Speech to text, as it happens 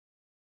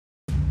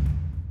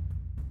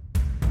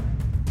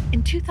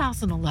In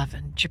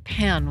 2011,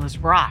 Japan was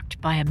rocked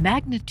by a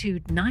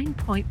magnitude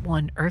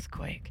 9.1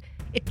 earthquake.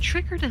 It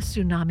triggered a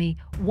tsunami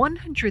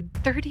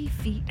 130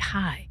 feet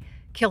high,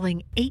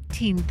 killing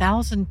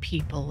 18,000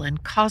 people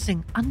and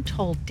causing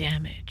untold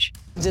damage.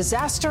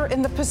 Disaster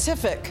in the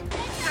Pacific.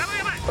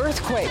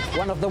 Earthquake,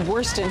 one of the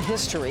worst in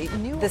history.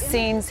 The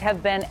scenes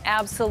have been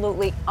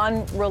absolutely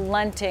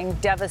unrelenting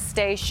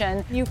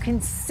devastation. You can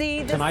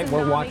see the Tonight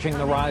we're watching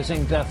the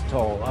rising death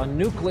toll. A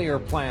nuclear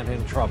plant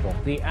in trouble.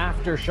 The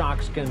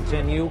aftershocks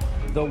continue.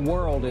 The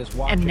world is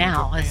watching. And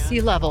now, as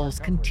sea levels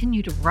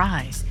continue to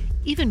rise,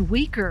 even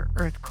weaker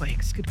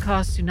earthquakes could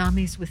cause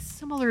tsunamis with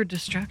similar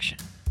destruction.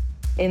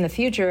 In the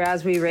future,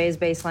 as we raise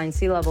baseline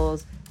sea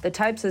levels, the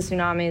types of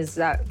tsunamis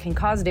that can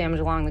cause damage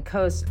along the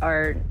coast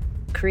are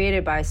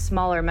created by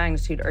smaller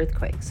magnitude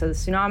earthquakes. So the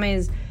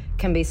tsunamis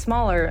can be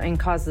smaller and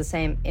cause the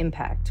same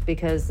impact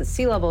because the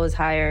sea level is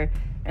higher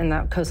and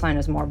the coastline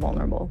is more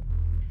vulnerable.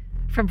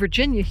 From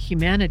Virginia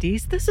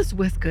Humanities, this is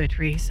With Good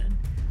Reason.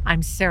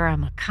 I'm Sarah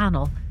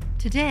McConnell.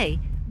 Today,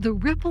 the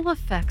ripple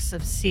effects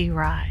of sea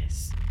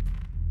rise.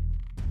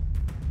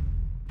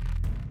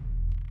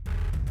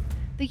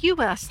 The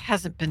U.S.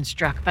 hasn't been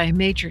struck by a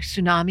major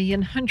tsunami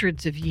in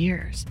hundreds of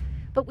years,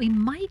 but we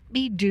might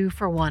be due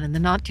for one in the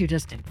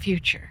not-too-distant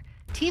future.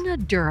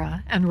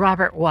 Dura and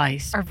Robert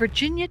Weiss are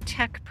Virginia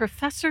Tech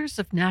professors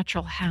of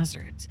natural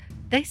hazards.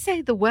 They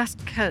say the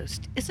West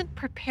Coast isn't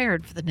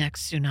prepared for the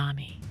next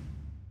tsunami.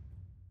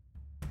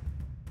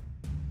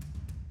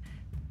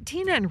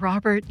 Tina and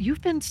Robert,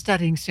 you've been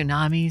studying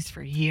tsunamis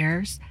for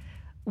years.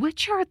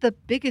 Which are the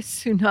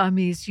biggest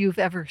tsunamis you've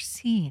ever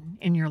seen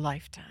in your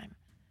lifetime?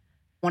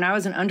 When I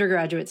was an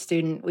undergraduate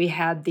student, we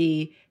had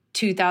the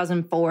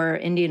 2004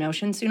 Indian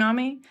Ocean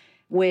tsunami,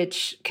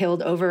 which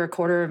killed over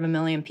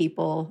 250,000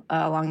 people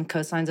along the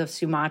coastlines of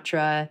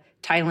Sumatra,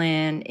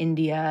 Thailand,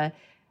 India,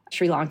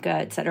 Sri Lanka,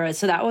 et cetera.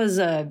 So that was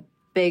a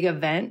big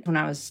event when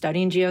I was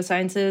studying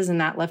geosciences, and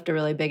that left a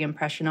really big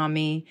impression on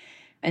me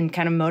and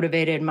kind of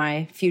motivated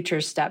my future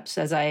steps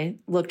as I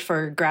looked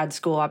for grad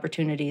school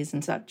opportunities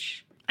and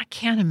such. I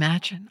can't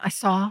imagine. I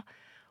saw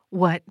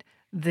what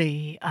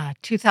the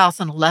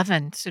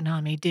 2011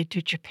 tsunami did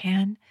to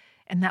Japan,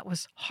 and that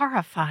was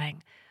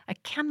horrifying. I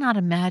cannot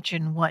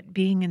imagine what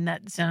being in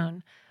that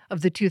zone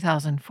of the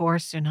 2004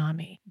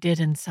 tsunami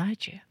did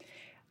inside you.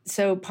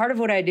 So part of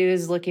what I do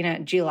is looking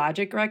at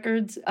geologic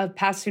records of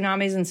past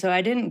tsunamis. And so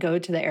I didn't go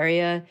to the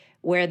area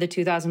where the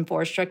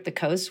 2004 struck the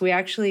coast. We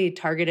actually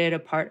targeted a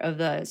part of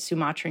the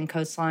Sumatran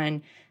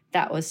coastline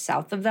that was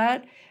south of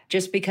that,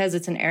 just because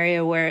it's an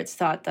area where it's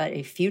thought that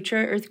a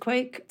future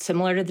earthquake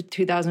similar to the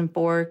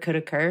 2004 could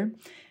occur.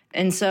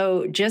 And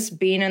so just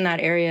being in that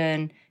area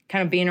and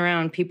kind of being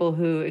around people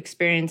who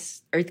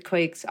experience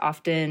earthquakes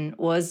often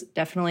was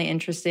definitely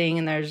interesting.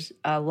 And there's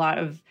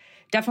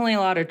definitely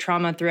a lot of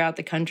trauma throughout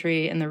the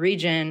country and the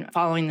region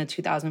following the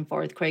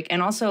 2004 earthquake,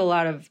 and also a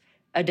lot of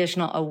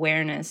additional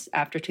awareness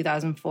after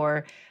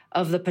 2004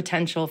 of the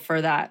potential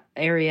for that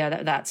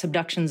area, that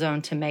subduction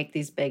zone, to make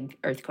these big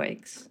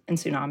earthquakes and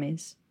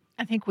tsunamis.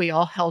 I think we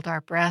all held our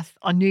breath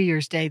on New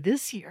Year's Day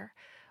this year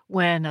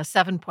when a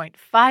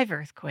 7.5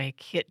 earthquake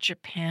hit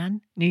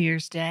Japan New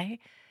Year's Day.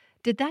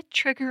 Did that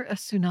trigger a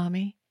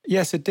tsunami?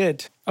 Yes, it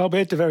did,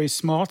 albeit a very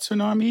small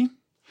tsunami,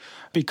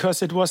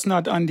 because it was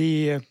not on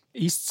the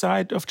east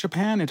side of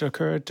Japan. It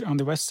occurred on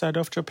the west side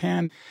of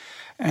Japan.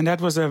 And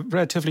that was a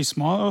relatively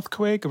small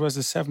earthquake. It was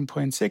a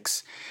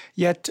 7.6,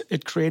 yet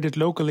it created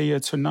locally a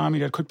tsunami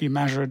that could be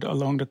measured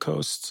along the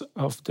coasts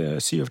of the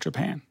Sea of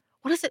Japan.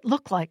 What does it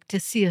look like to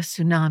see a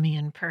tsunami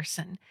in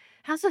person?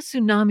 How's a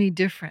tsunami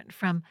different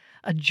from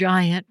a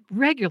giant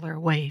regular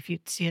wave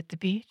you'd see at the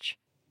beach?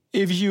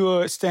 If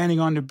you're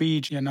standing on the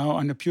beach,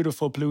 on a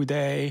beautiful blue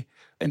day,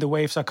 and the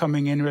waves are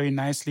coming in really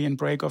nicely and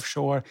break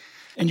offshore,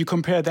 and you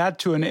compare that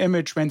to an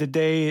image when the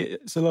day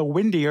is a little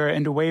windier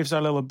and the waves are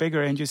a little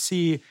bigger, and you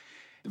see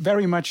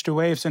very much the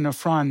waves in the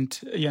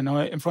front,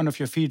 in front of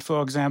your feet,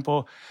 for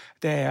example,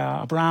 they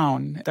are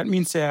brown. That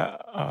means there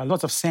are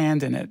lots of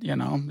sand in it,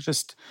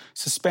 just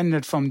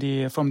suspended from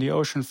the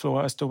ocean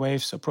floor as the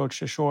waves approach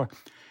the shore.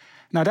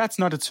 Now, that's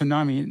not a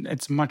tsunami.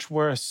 It's much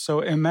worse. So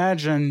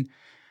imagine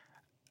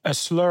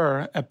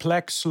a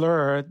black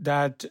slur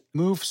that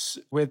moves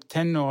with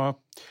 10 or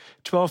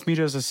 12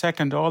 meters a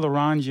second all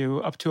around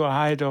you up to a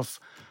height of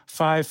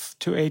 5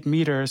 to 8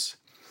 meters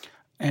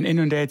and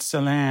inundates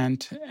the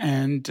land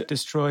and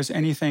destroys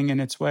anything in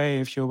its way,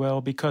 if you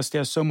will, because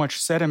there's so much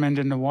sediment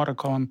in the water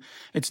column.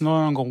 It's no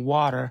longer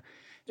water.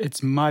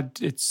 It's mud,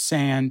 it's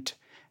sand,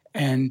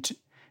 and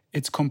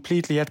it's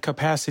completely at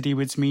capacity,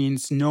 which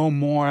means no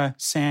more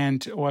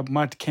sand or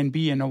mud can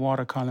be in a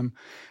water column.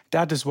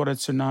 That is what a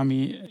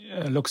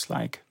tsunami looks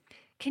like.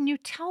 Can you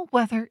tell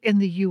whether in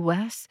the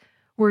U.S.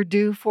 we're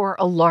due for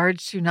a large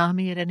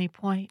tsunami at any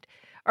point?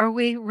 Are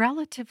we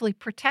relatively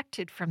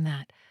protected from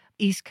that,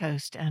 East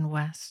Coast and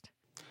West?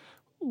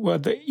 Well,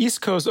 the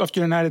East Coast of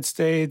the United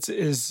States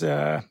is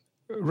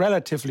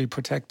relatively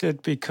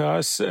protected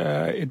because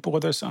it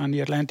borders on the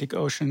Atlantic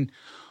Ocean,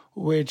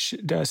 which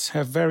does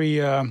have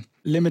very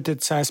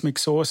limited seismic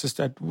sources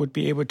that would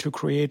be able to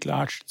create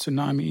large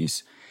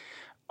tsunamis.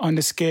 On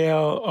the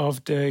scale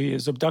of the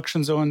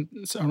subduction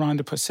zones around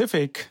the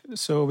Pacific,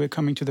 so we're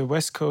coming to the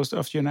west coast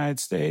of the United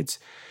States,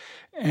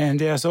 and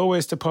there's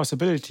always the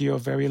possibility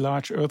of very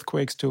large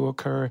earthquakes to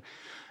occur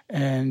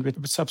and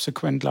with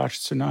subsequent large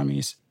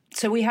tsunamis.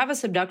 So we have a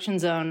subduction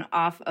zone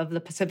off of the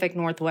Pacific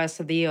Northwest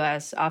of the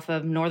U.S., off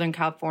of Northern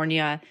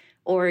California,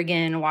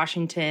 Oregon,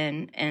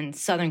 Washington, and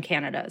Southern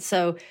Canada.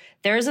 So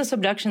there's a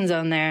subduction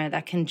zone there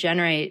that can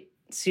generate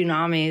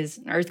tsunamis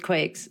and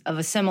earthquakes of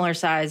a similar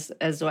size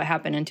as what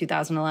happened in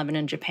 2011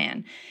 in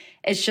Japan.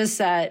 It's just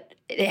that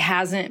it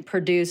hasn't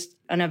produced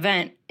an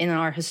event in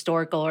our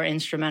historical or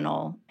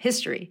instrumental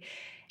history.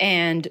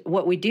 And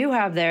what we do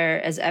have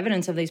there as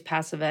evidence of these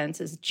past events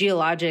is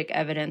geologic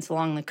evidence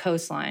along the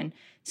coastline.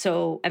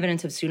 So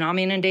evidence of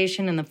tsunami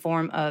inundation in the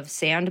form of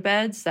sand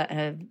beds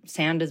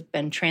sand has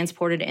been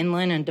transported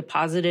inland and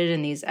deposited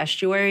in these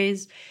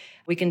estuaries.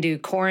 We can do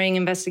coring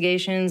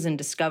investigations and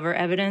discover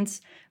evidence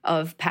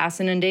of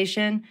past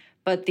inundation.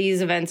 But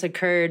these events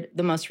occurred,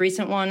 the most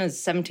recent one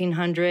is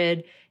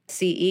 1700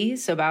 CE,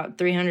 so about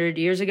 300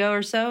 years ago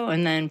or so.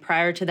 And then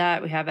prior to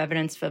that, we have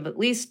evidence of at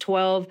least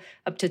 12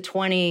 up to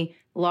 20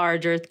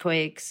 large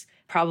earthquakes,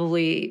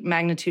 probably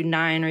magnitude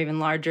 9 or even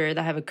larger,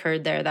 that have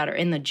occurred there that are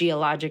in the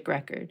geologic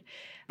record.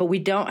 But we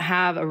don't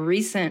have a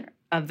recent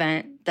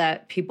event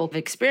that people have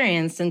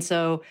experienced. And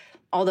so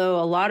although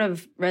a lot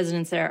of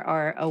residents there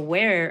are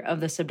aware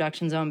of the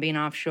subduction zone being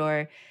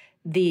offshore,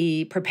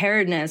 the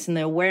preparedness and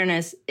the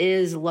awareness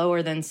is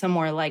lower than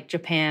somewhere like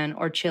Japan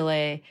or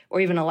Chile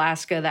or even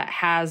Alaska that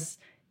has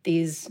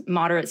these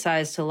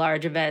moderate-sized to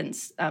large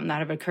events that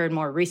have occurred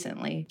more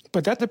recently.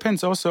 But that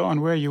depends also on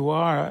where you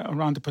are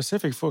around the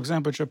Pacific. For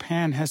example,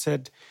 Japan has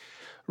had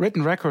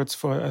written records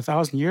for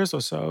 1,000 years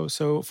or so.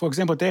 So, for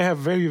example, they have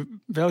very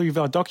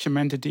well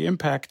documented the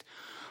impact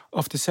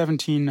of the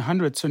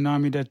 1700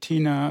 tsunami that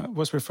Tina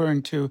was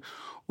referring to,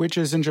 which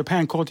is in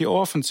Japan called the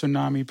orphan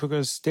tsunami,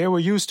 because they were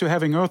used to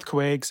having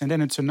earthquakes and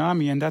then a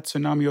tsunami, and that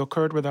tsunami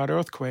occurred without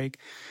earthquake,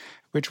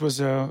 which was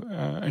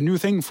a new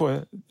thing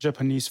for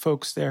Japanese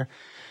folks there.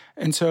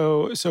 And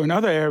so in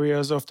other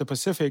areas of the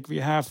Pacific, we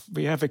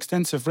have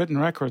extensive written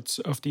records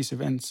of these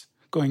events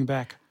going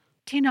back.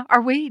 Tina,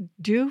 are we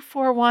due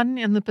for one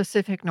in the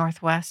Pacific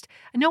Northwest?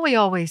 I know we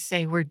always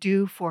say we're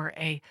due for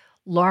a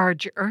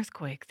large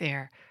earthquake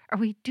there. Are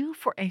we due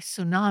for a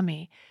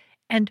tsunami?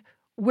 And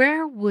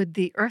where would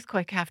the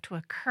earthquake have to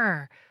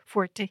occur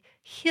for it to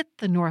hit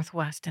the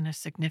Northwest in a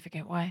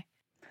significant way?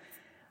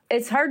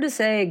 It's hard to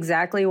say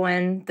exactly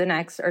when the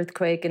next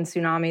earthquake and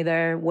tsunami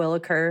there will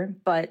occur,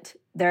 but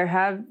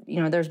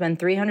there's been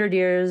 300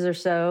 years or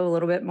so, a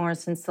little bit more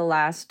since the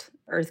last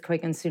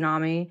earthquake and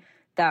tsunami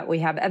that we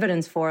have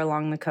evidence for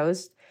along the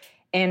coast.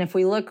 And if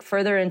we look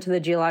further into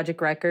the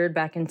geologic record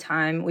back in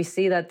time, we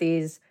see that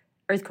these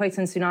earthquakes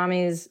and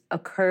tsunamis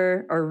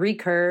occur or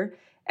recur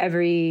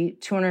every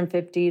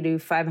 250 to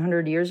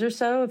 500 years or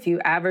so. If you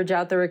average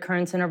out the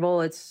recurrence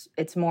interval,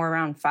 it's more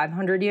around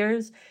 500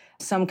 years.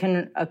 Some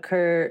can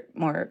occur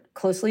more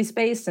closely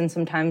spaced, and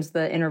sometimes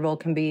the interval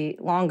can be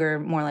longer,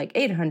 more like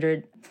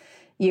 800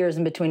 years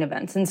in between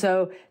events. And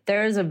so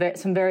there is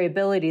some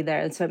variability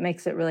there, and so it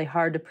makes it really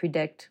hard to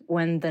predict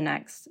when the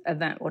next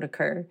event would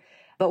occur.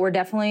 But we're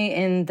definitely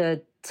in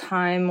the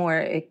time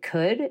where it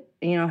could,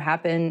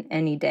 happen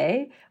any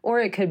day, or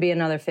it could be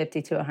another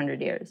 50 to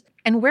 100 years.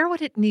 And where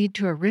would it need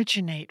to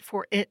originate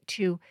for it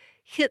to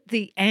hit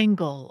the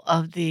angle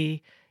of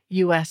the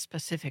U.S.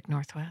 Pacific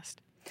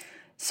Northwest?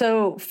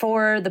 So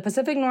for the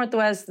Pacific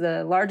Northwest,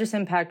 the largest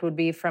impact would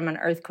be from an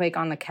earthquake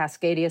on the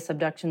Cascadia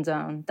subduction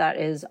zone that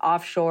is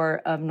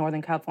offshore of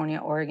Northern California,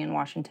 Oregon,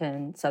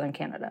 Washington, Southern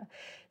Canada.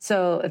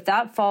 So if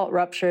that fault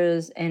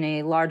ruptures in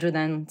a larger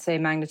than, say,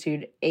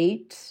 magnitude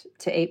 8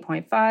 to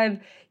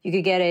 8.5, you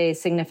could get a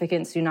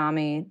significant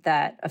tsunami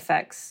that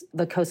affects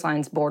the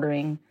coastlines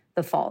bordering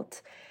the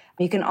fault.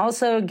 You can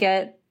also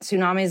get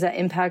tsunamis that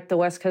impact the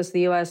west coast of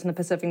the U.S. and the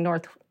Pacific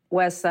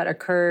Northwest that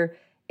occur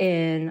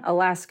in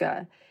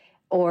Alaska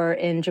or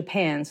in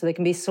Japan. So they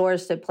can be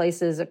sourced at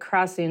places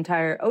across the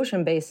entire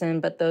ocean basin,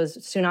 but those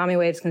tsunami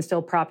waves can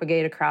still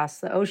propagate across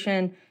the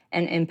ocean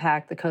and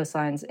impact the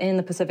coastlines in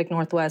the Pacific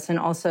Northwest and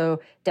also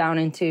down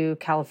into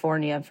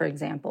California, for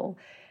example.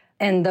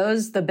 And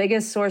the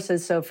biggest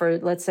sources, so for,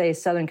 let's say,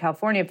 Southern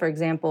California, for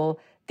example,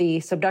 the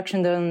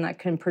subduction zone that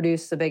can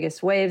produce the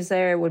biggest waves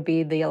there would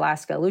be the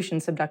Alaska-Aleutian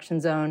subduction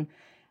zone,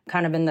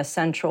 kind of in the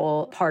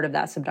central part of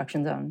that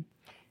subduction zone.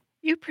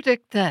 You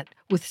predict that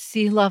with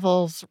sea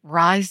levels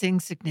rising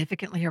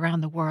significantly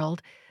around the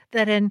world,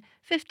 that in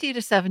 50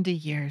 to 70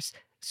 years,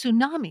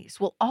 tsunamis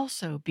will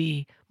also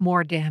be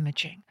more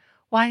damaging.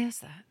 Why is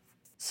that?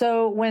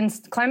 So when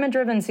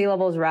climate-driven sea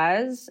levels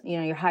rise,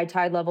 your high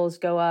tide levels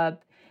go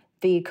up,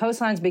 the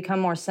coastlines become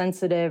more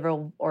sensitive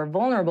or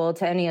vulnerable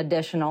to any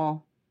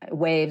additional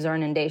waves or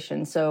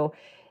inundation. So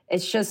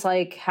it's just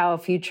like how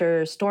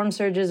future storm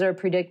surges are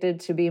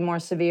predicted to be more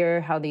severe,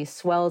 how these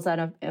swells that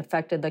have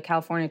affected the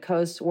California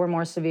coast were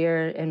more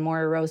severe and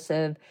more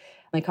erosive.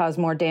 They cause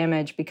more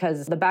damage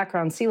because the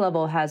background sea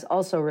level has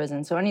also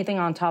risen. So anything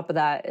on top of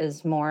that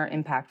is more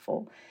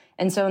impactful.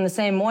 And so in the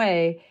same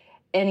way,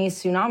 any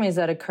tsunamis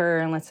that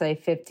occur in, let's say,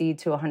 50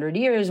 to 100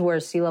 years where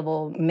sea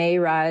level may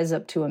rise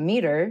up to a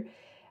meter,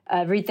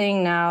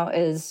 everything now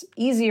is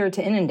easier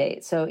to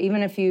inundate. So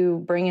even if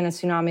you bring in a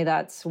tsunami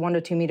that's 1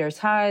 to 2 meters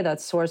high,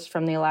 that's sourced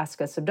from the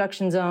Alaska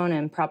subduction zone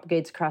and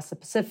propagates across the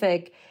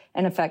Pacific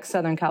and affects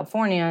Southern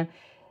California,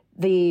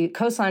 the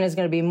coastline is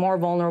going to be more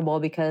vulnerable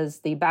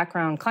because the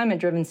background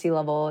climate-driven sea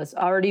level has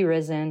already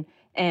risen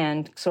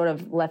and sort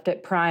of left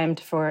it primed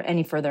for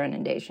any further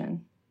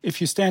inundation.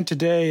 If you stand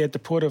today at the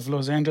port of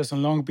Los Angeles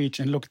and Long Beach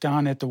and look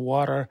down at the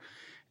water,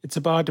 it's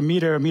about a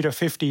meter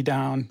 50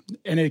 down,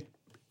 and it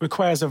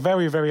requires a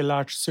very, very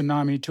large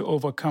tsunami to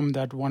overcome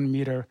that 1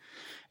 meter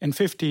and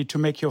 50 to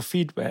make your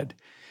feet wet.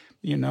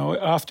 You know,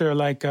 after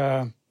like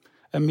a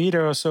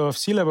meter or so of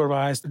sea level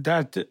rise,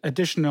 that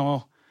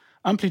additional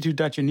amplitude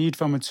that you need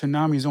from a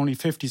tsunami is only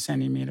 50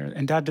 centimeters.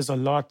 And that is a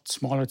lot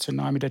smaller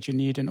tsunami that you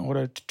need in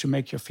order to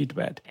make your feet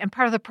wet. And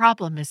part of the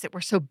problem is that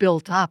we're so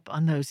built up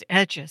on those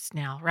edges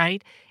now,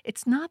 right?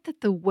 It's not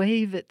that the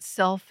wave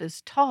itself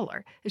is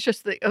taller. It's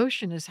just the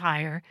ocean is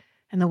higher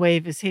and the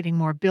wave is hitting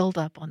more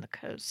buildup on the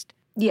coast.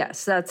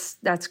 Yes,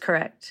 that's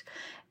correct.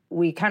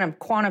 We kind of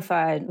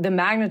quantified the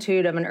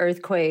magnitude of an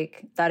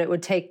earthquake that it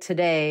would take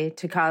today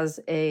to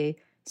cause a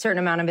certain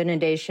amount of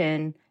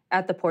inundation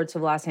at the ports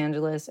of Los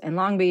Angeles and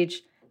Long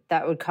Beach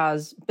that would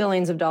cause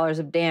billions of dollars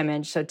of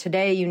damage. So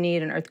today you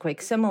need an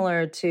earthquake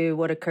similar to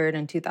what occurred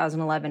in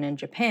 2011 in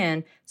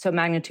Japan, so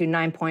magnitude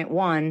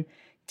 9.1,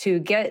 to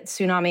get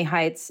tsunami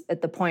heights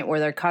at the point where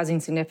they're causing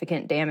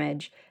significant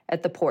damage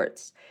at the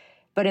ports.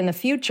 But in the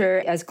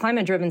future, as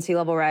climate-driven sea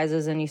level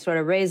rises and you sort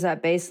of raise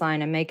that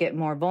baseline and make it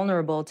more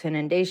vulnerable to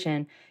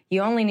inundation,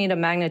 you only need a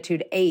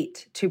magnitude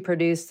 8 to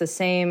produce the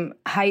same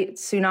height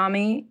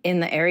tsunami in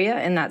the area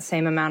and that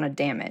same amount of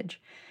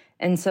damage.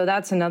 And so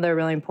that's another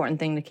really important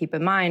thing to keep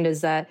in mind is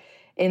that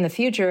in the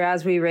future,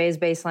 as we raise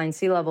baseline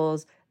sea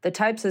levels, the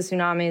types of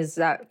tsunamis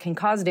that can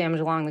cause damage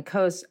along the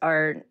coast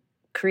are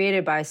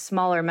created by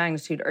smaller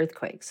magnitude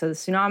earthquakes. So the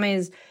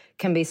tsunamis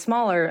can be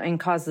smaller and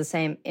cause the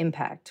same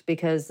impact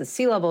because the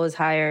sea level is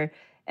higher,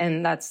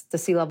 and that's the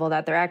sea level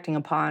that they're acting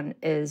upon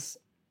is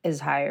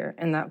higher,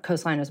 and the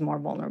coastline is more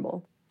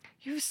vulnerable.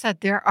 You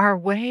said there are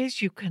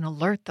ways you can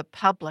alert the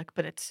public,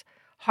 but it's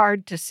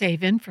hard to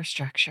save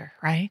infrastructure,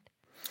 right?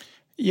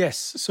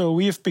 Yes. So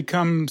we've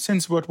become,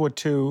 since World War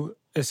II,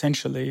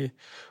 essentially,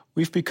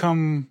 we've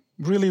become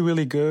really,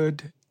 really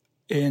good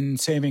in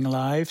saving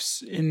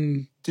lives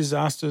in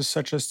disasters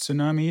such as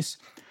tsunamis.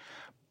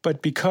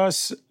 But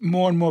because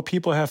more and more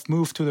people have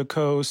moved to the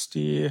coast,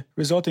 the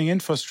resulting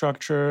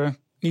infrastructure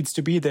needs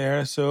to be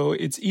there. So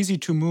it's easy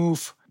to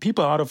move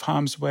people out of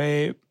harm's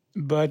way.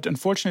 But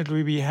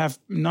unfortunately, we have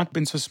not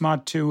been so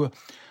smart to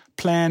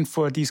plan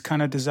for these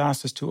kind of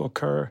disasters to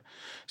occur.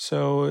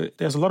 So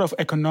there's a lot of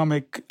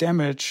economic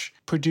damage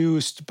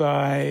produced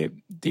by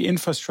the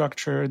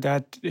infrastructure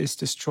that is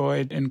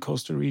destroyed in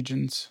coastal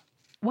regions.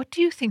 What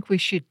do you think we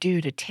should do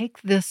to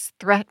take this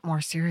threat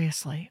more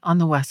seriously on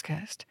the West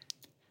Coast?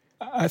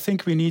 I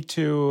think we need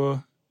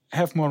to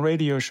have more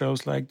radio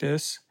shows like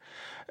this.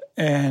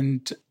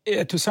 And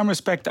to some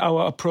respect,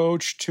 our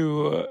approach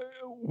to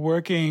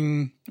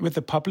working with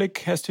the public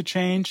has to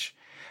change.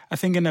 I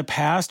think in the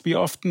past, we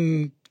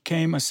often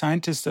came as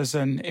scientists as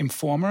an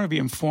informer. We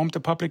informed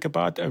the public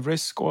about a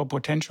risk or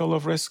potential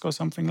of risk or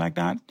something like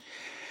that.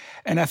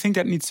 And I think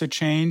that needs to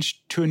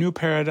change to a new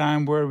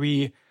paradigm where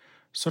we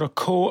sort of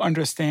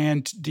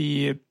co-understand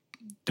the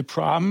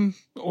problem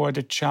or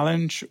the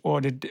challenge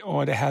or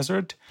the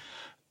hazard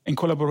in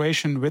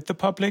collaboration with the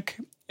public,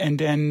 and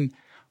then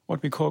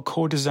what we call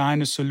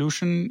co-design a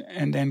solution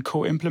and then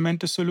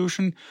co-implement the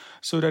solution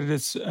so that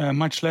it's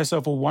much less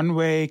of a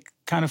one-way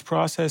kind of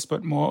process,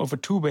 but more of a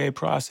two-way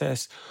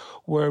process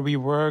where we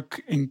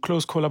work in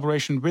close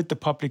collaboration with the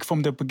public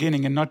from the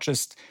beginning and not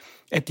just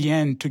at the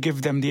end to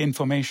give them the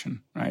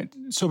information, right?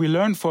 So we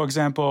learn, for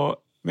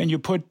example, when you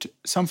put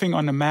something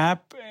on a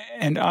map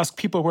and ask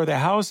people where their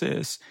house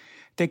is,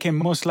 they can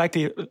most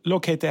likely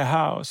locate their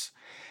house.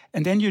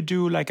 And then you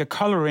do like a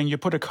coloring, you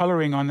put a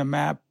coloring on the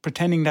map,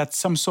 pretending that's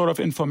some sort of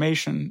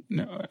information,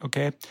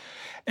 okay?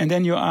 And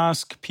then you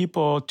ask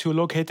people to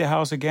locate their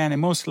house again,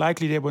 and most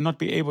likely they will not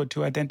be able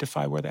to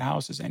identify where their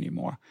house is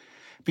anymore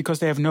because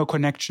they have no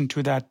connection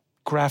to that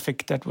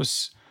graphic that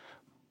was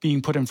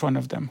being put in front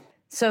of them.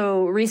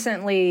 So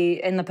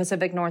recently in the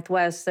Pacific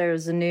Northwest,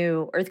 there's a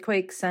new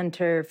earthquake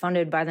center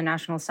funded by the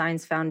National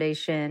Science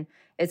Foundation.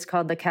 It's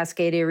called the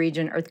Cascadia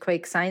Region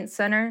Earthquake Science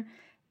Center.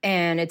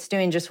 And it's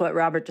doing just what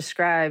Robert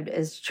described,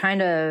 is trying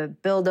to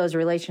build those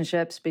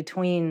relationships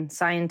between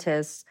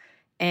scientists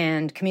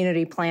and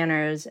community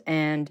planners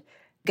and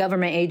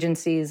government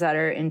agencies that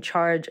are in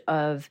charge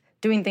of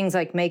doing things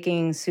like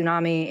making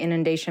tsunami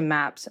inundation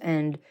maps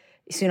and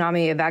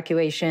tsunami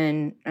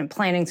evacuation and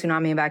planning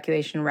tsunami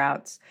evacuation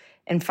routes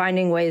and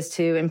finding ways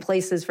to, in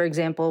places, for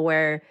example,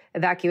 where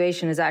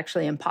evacuation is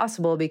actually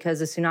impossible because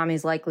the tsunami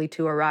is likely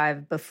to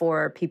arrive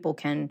before people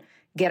can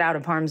get out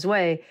of harm's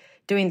way,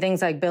 doing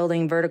things like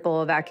building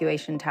vertical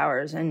evacuation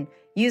towers and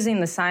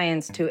using the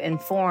science to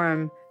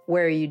inform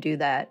where you do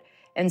that.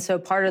 And so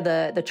part of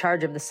the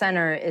charge of the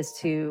center is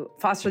to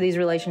foster these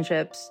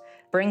relationships,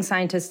 bring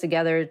scientists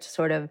together to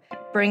sort of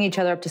bring each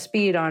other up to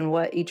speed on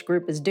what each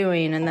group is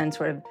doing, and then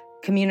sort of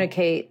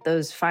communicate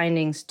those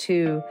findings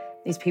to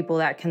these people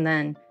that can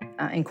then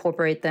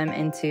incorporate them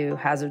into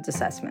hazards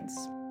assessments.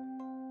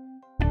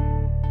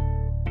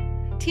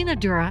 Nakeina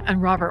Dura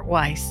and Robert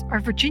Weiss are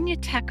Virginia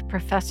Tech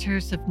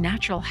professors of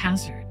natural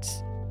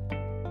hazards.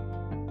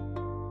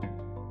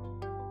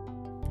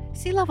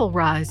 Sea level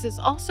rise is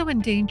also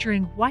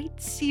endangering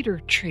white cedar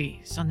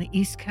trees on the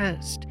East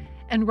Coast,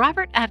 and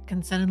Robert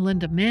Atkinson and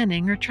Linda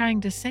Manning are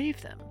trying to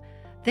save them.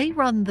 They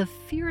run the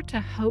Fear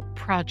to Hope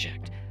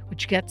project,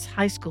 which gets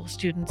high school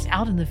students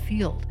out in the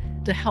field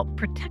to help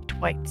protect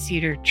white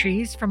cedar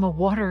trees from a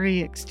watery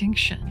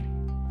extinction.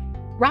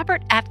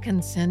 Robert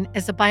Atkinson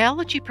is a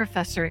biology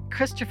professor at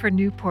Christopher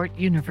Newport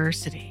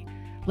University.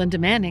 Linda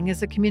Manning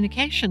is a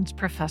communications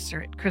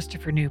professor at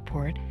Christopher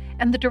Newport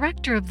and the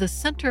director of the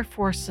Center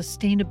for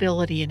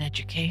Sustainability in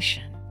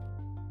Education.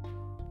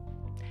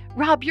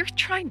 Rob, you're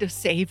trying to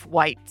save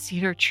white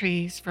cedar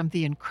trees from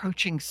the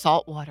encroaching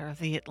saltwater of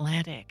the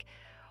Atlantic.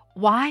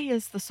 Why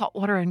is the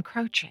saltwater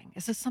encroaching?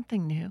 Is this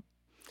something new?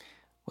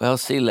 Well,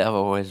 sea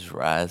level is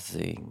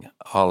rising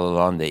all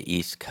along the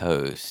East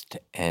Coast,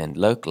 and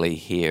locally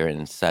here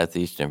in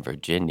southeastern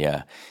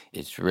Virginia,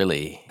 it's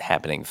really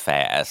happening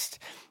fast.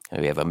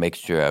 We have a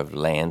mixture of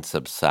land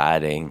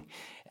subsiding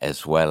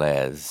as well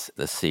as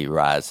the sea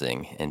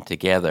rising, and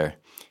together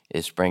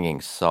it's bringing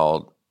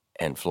salt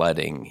and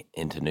flooding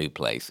into new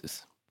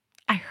places.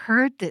 I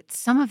heard that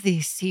some of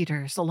these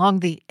cedars along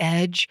the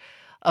edge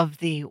of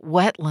the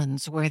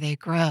wetlands where they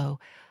grow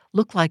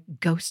look like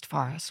ghost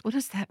forests. What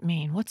does that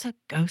mean? What's a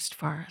ghost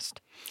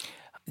forest?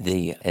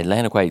 The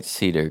Atlantic white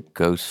cedar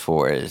ghost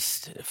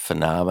forest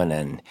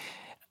phenomenon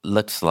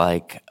looks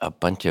like a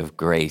bunch of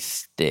gray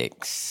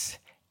sticks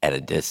at a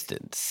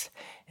distance.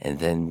 And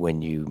then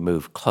when you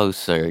move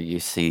closer, you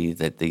see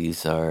that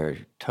these are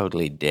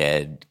totally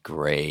dead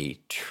gray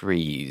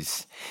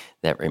trees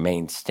that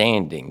remain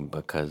standing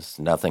because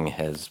nothing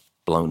has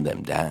blown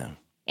them down.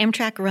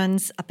 Amtrak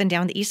runs up and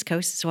down the East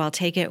Coast, so I'll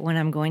take it when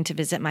I'm going to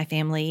visit my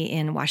family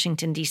in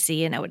Washington,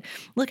 D.C., and I would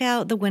look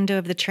out the window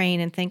of the train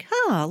and think,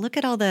 look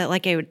at all the,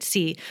 like I would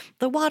see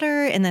the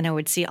water, and then I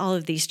would see all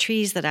of these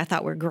trees that I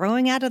thought were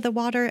growing out of the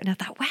water, and I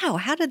thought, wow,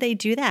 how did they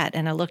do that?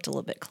 And I looked a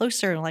little bit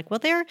closer, and I'm like,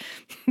 well,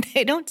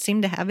 they don't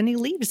seem to have any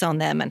leaves on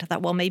them. And I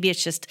thought, well, maybe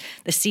it's just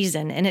the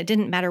season, and it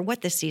didn't matter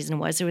what the season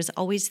was. There was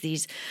always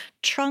these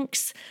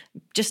trunks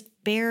just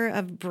bare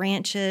of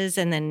branches,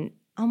 and then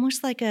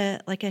almost like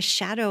a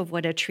shadow of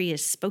what a tree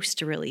is supposed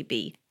to really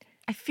be.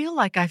 I feel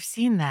like I've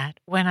seen that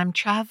when I'm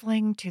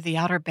traveling to the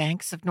Outer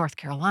Banks of North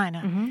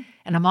Carolina,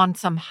 and I'm on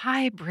some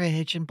high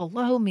bridge, and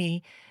below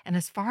me, and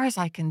as far as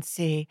I can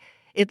see,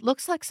 it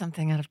looks like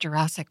something out of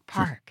Jurassic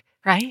Park,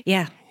 right?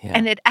 Yeah.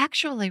 And it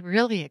actually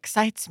really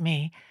excites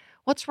me.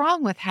 What's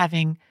wrong with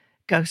having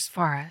ghost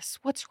forests?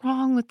 What's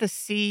wrong with the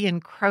sea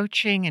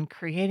encroaching and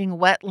creating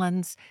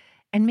wetlands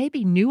and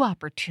maybe new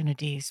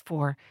opportunities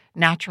for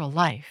natural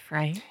life,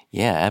 right?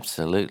 Yeah,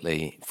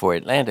 absolutely. For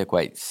Atlantic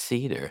white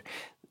cedar,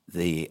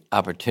 the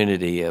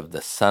opportunity of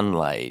the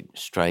sunlight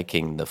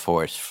striking the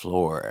forest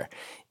floor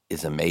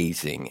is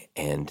amazing,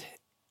 and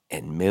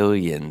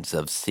millions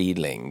of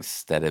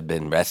seedlings that have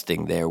been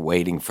resting there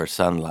waiting for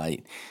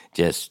sunlight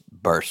just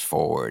burst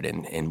forward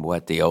in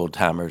what the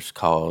old-timers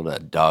called a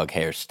dog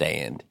hair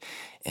stand.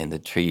 And the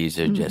trees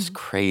are just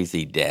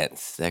crazy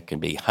dense. There can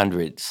be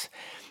hundreds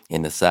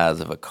in the size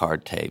of a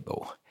card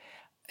table.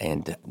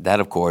 And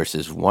that, of course,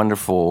 is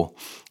wonderful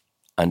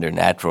under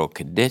natural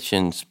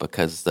conditions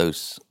because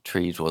those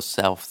trees will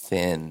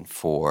self-thin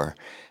for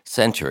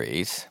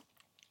centuries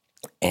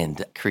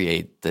and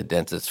create the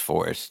densest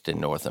forest in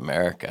North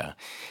America.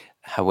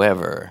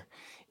 However,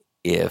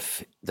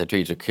 if the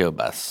trees are killed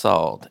by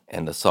salt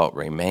and the salt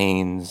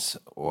remains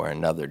or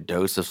another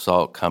dose of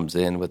salt comes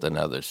in with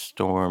another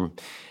storm,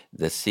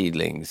 the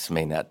seedlings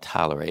may not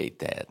tolerate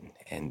that,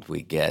 and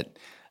we get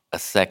a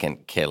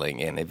second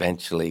killing, and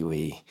eventually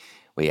we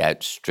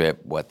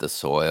outstrip what the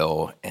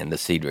soil and the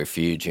seed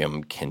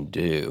refugium can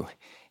do,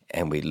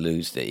 and we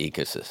lose the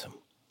ecosystem.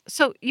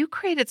 So you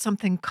created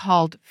something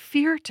called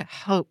Fear to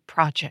Hope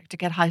project to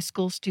get high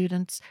school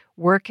students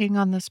working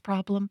on this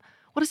problem.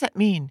 What does that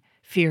mean,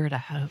 Fear to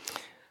Hope?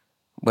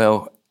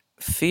 Well,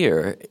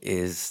 fear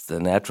is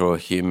the natural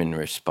human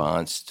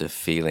response to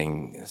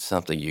feeling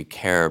something you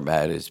care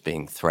about is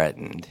being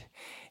threatened.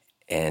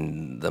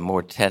 And the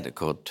more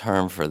technical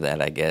term for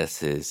that, I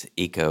guess, is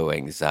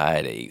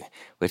eco-anxiety,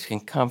 which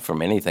can come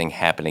from anything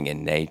happening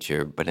in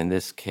nature, but in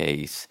this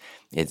case,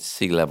 it's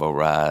sea level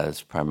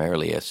rise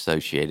primarily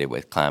associated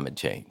with climate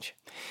change.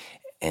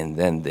 And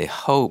then the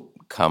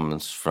hope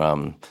comes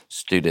from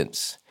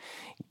students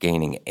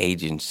gaining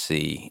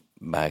agency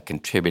by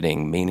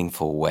contributing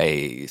meaningful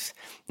ways,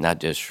 not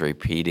just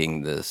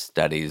repeating the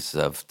studies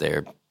of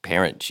their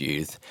parents'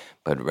 youth,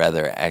 but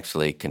rather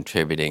actually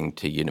contributing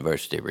to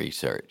university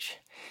research.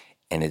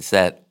 And it's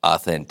that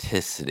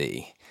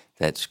authenticity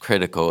that's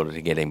critical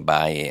to getting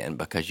buy-in,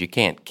 because you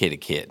can't kid a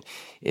kid.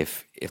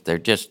 If they're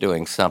just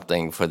doing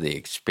something for the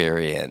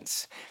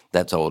experience,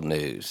 that's old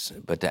news.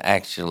 But to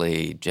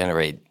actually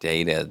generate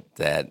data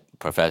that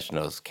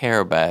professionals care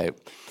about,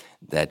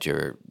 that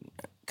your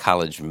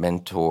college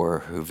mentor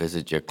who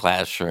visits your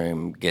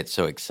classroom gets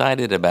so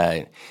excited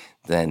about,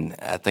 then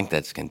I think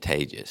that's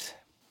contagious.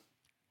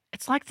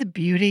 It's like the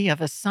beauty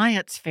of a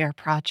science fair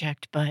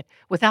project, but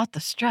without the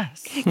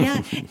stress.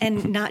 Yeah,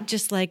 and not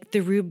just like the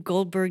Rube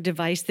Goldberg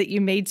device that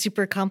you made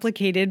super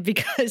complicated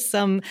because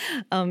some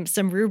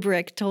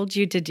rubric told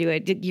you to do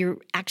it. You're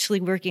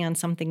actually working on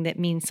something that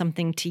means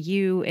something to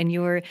you and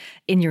you're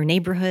in your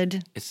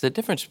neighborhood. It's the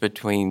difference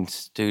between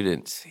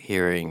students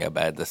hearing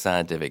about the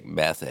scientific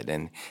method,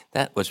 and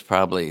that was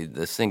probably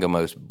the single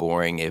most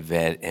boring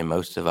event in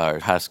most of our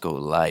high school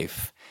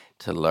life,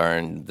 to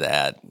learn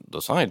that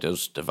the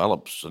scientist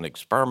develops an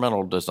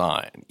experimental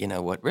design. You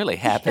know, what really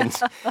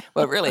happens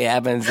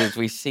is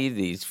we see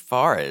these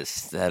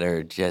forests that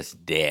are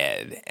just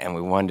dead, and we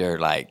wonder,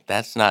 like,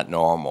 that's not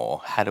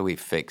normal. How do we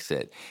fix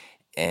it?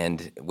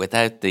 And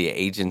without the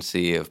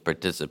agency of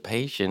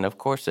participation, of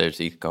course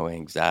there's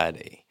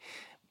eco-anxiety.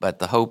 But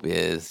the hope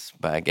is,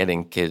 by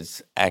getting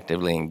kids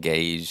actively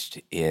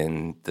engaged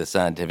in the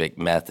scientific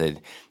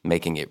method,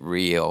 making it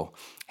real,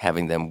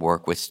 having them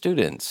work with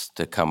students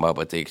to come up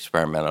with the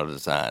experimental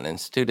design. And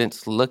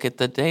students look at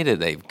the data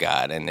they've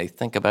got and they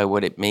think about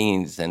what it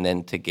means. And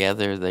then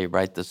together they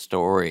write the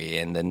story,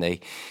 and then they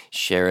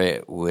share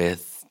it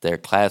with their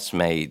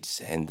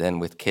classmates, and then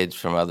with kids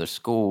from other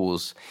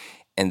schools,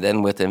 and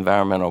then with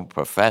environmental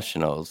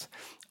professionals,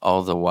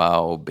 all the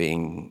while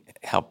being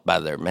helped by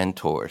their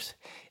mentors,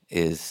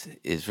 is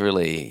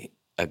really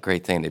a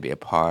great thing to be a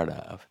part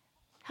of.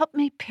 Help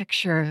me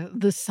picture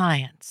the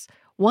science.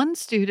 One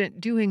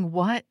student doing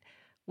what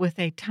with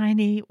a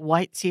tiny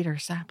white cedar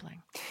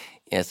sapling?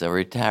 Yes, a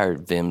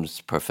retired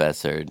VIMS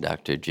professor,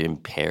 Dr. Jim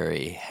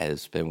Perry,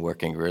 has been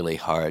working really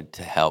hard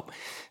to help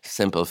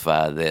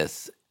simplify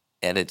this.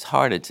 At its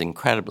heart, it's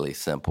incredibly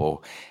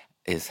simple.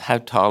 Is how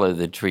tall are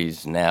the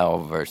trees now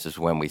versus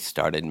when we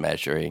started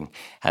measuring?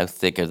 How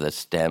thick are the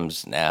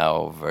stems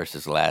now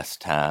versus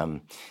last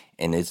time?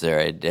 And is there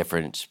a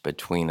difference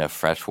between a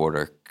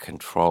freshwater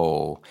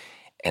control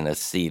and a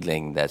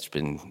seedling that's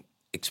been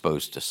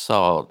exposed to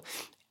salt?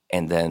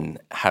 And then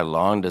how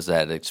long does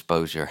that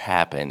exposure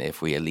happen?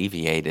 If we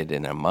alleviate it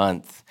in a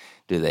month,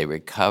 do they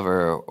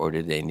recover, or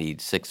do they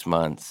need 6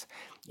 months?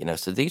 You know,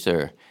 so these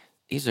are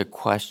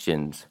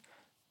questions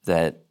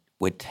that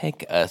would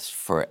take us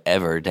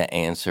forever to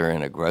answer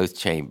in a growth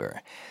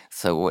chamber.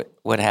 So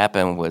what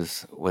happened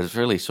was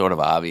really sort of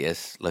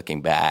obvious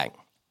looking back,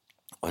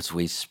 was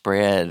we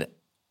spread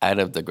out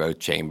of the growth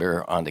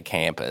chamber onto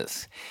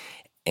campus,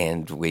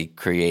 and we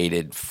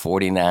created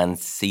 49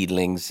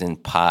 seedlings in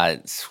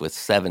pots with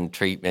 7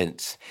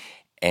 treatments,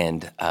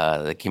 and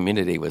the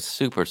community was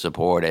super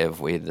supportive.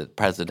 We had the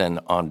president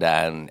on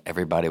down,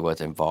 everybody was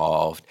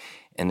involved.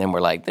 And then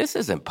we're like, this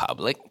isn't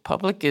public.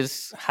 Public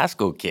is high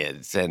school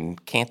kids,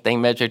 and can't they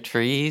measure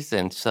trees?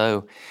 And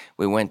so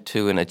we went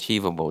to an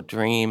achievable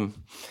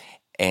dream,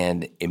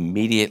 and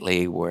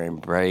immediately were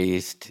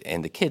embraced,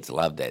 and the kids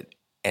loved it.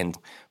 And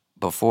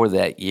before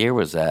that year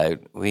was out,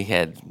 we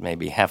had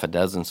maybe half a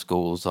dozen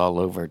schools all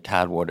over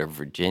Tidewater,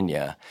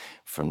 Virginia,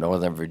 from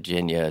Northern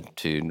Virginia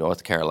to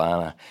North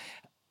Carolina,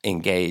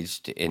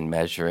 engaged in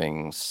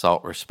measuring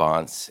salt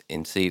response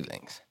in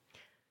seedlings.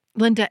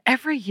 Linda,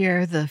 every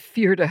year the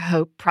Fear to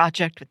Hope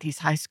project with these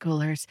high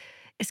schoolers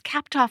is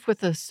capped off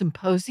with a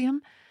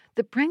symposium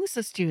that brings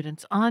the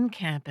students on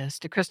campus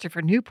to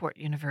Christopher Newport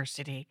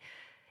University.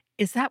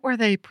 Is that where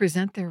they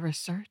present their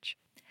research?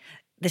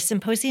 The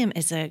symposium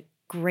is a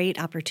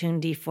great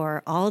opportunity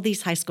for all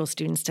these high school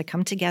students to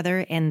come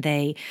together, and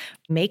they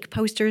make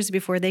posters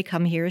before they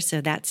come here.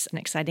 So that's an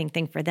exciting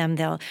thing for them.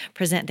 They'll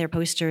present their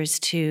posters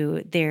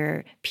to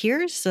their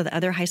peers, so the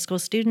other high school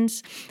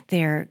students,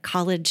 their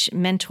college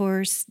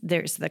mentors.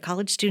 The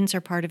college students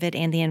are part of it,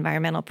 and the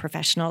environmental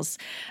professionals.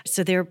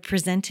 So they're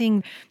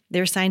presenting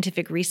their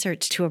scientific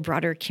research to a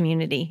broader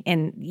community.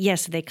 And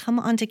yes, they come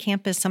onto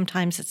campus.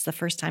 Sometimes it's the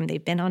first time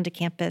they've been onto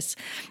campus.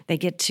 They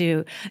get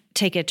to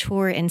take a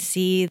tour and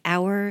see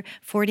our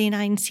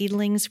 49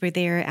 seedlings where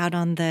they're out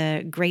on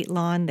the Great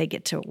Lawn. They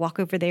get to walk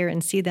over there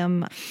and see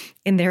them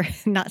in their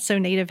not so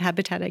native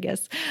habitat, I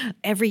guess.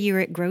 Every year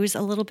it grows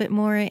a little bit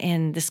more.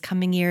 And this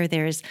coming year,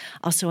 there's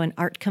also an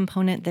art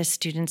component. The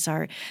students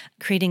are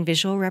creating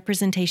visual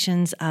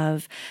representations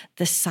of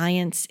the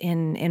science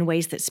in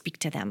ways that speak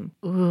to them.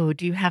 Ooh,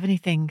 do you have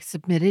anything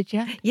submitted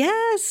yet?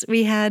 Yes,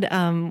 we had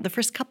the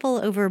first couple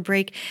over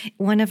break.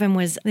 One of them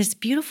was this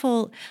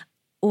beautiful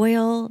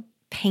oil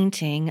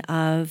painting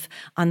of,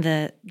 on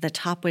the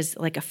top was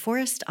like a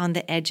forest on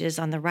the edges,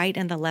 on the right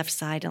and the left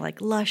side, and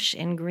like lush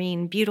and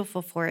green,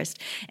 beautiful forest.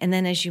 And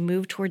then as you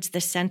move towards the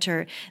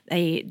center,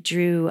 they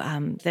drew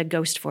the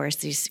ghost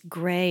forest, these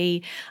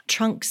gray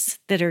trunks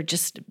that are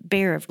just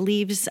bare of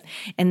leaves.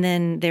 And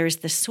then there's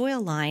the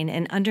soil line,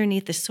 and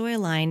underneath the soil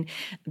line,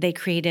 they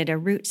created a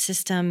root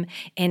system.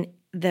 And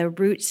the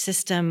root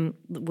system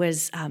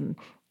was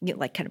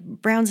like kind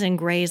of browns and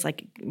grays,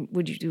 like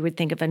you would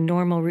think of a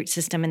normal root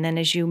system. And then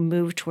as you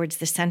move towards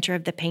the center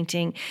of the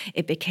painting,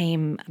 it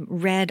became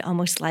red,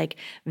 almost like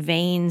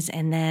veins,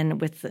 and then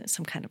with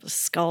some kind of a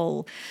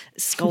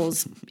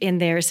skulls in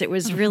there. So it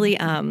was really,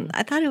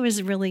 I thought it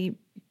was really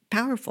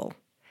powerful.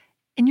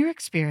 In your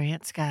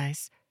experience,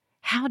 guys,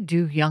 how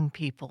do young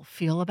people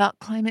feel about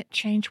climate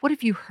change? What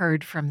have you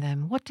heard from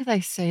them? What do they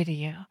say to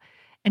you?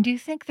 And do you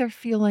think they're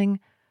feeling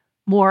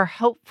more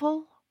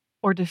hopeful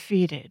or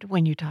defeated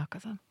when you talk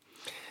with them?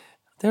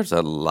 There's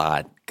a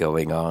lot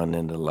going on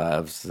in the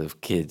lives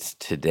of kids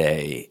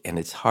today, and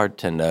it's hard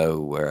to know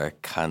where a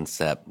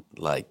concept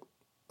like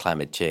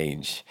climate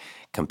change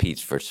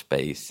competes for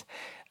space.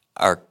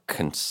 Our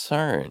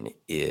concern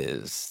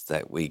is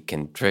that we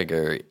can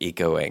trigger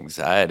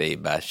eco-anxiety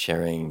by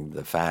sharing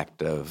the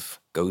fact of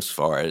ghost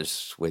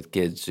forests with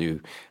kids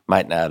who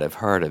might not have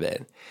heard of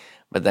it.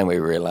 But then we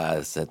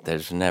realize that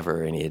there's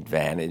never any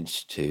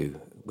advantage to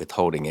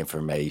withholding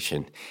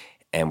information,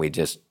 and we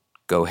just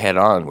go head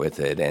on with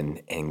it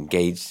and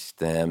engage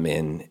them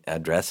in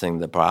addressing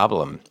the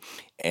problem.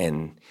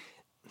 And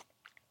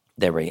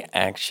their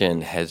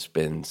reaction has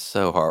been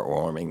so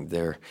heartwarming.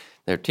 There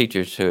are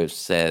teachers who have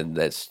said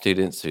that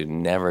students who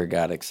never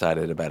got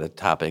excited about a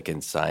topic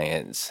in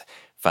science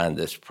find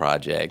this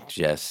project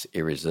just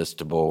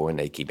irresistible, and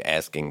they keep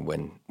asking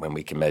when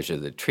we can measure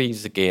the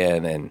trees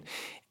again,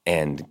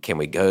 and can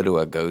we go to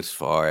a ghost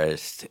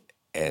forest?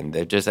 And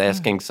they're just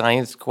asking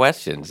science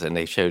questions, and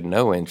they showed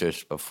no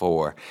interest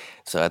before.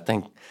 So I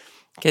think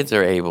kids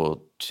are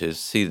able to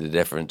see the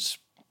difference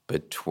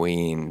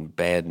between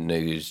bad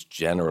news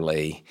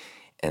generally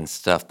and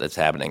stuff that's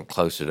happening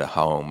closer to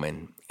home.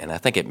 And I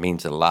think it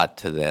means a lot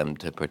to them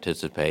to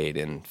participate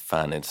in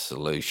finding a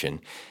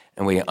solution.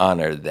 And we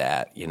honor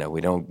that. You know,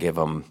 we don't give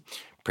them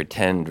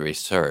pretend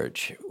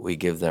research. We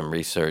give them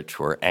research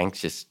we're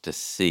anxious to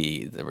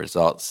see the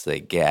results they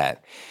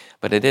get.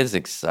 But it is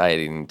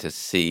exciting to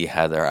see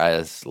how their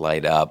eyes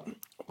light up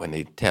when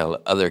they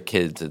tell other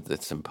kids at the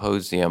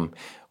symposium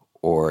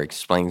or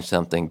explain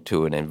something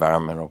to an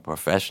environmental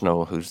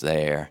professional who's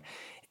there.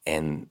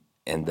 And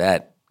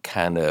that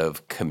kind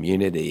of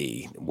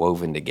community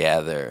woven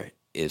together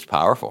is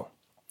powerful.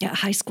 Yeah,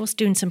 high school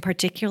students in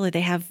particular, they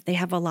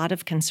have a lot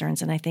of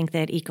concerns, and I think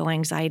that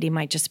eco-anxiety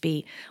might just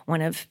be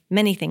one of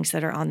many things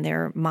that are on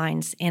their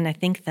minds. And I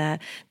think the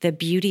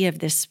beauty of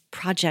this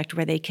project,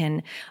 where they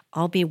can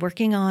all be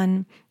working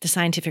on the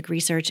scientific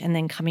research and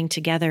then coming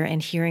together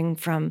and hearing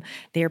from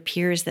their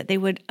peers that they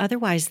would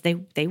otherwise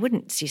they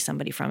wouldn't see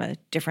somebody from a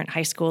different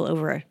high school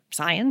over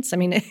science. I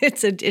mean,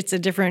 it's a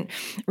different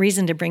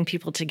reason to bring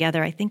people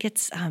together. I think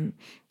it's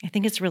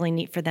really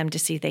neat for them to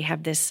see they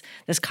have this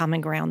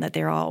common ground that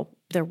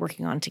they're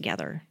working on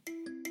together.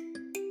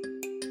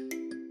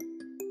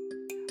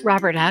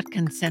 Robert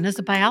Atkinson is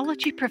a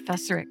biology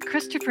professor at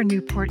Christopher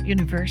Newport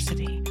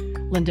University.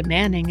 Linda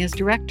Manning is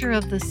director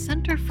of the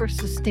Center for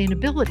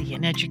Sustainability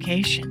in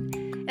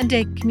Education and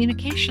a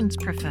communications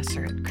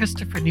professor at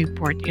Christopher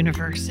Newport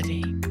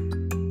University.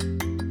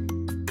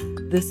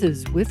 This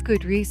is With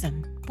Good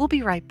Reason. We'll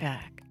be right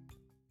back.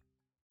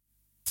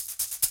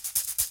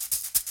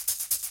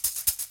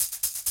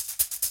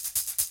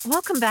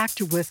 Welcome back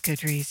to With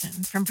Good Reason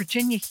from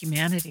Virginia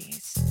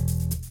Humanities.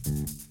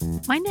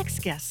 My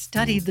next guest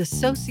studied the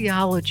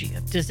sociology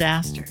of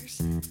disasters.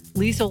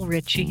 Liesel,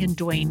 Ritchie, and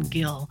Duane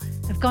Gill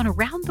have gone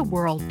around the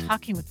world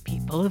talking with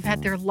people who've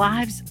had their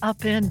lives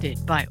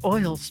upended by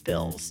oil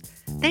spills.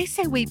 They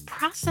say we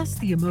process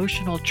the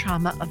emotional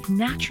trauma of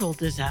natural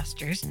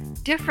disasters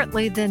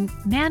differently than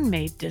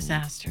man-made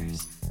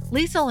disasters.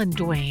 Liesel and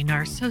Duane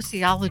are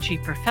sociology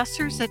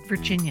professors at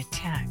Virginia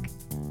Tech.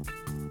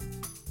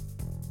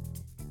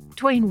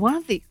 Duane, one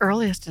of the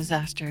earliest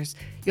disasters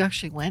you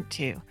actually went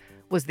to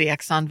was the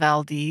Exxon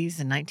Valdez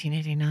in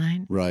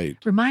 1989. Right.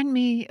 Remind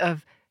me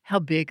of how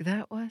big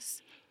that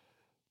was.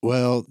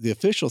 Well, the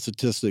official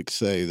statistics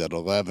say that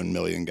 11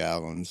 million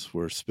gallons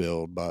were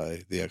spilled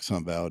by the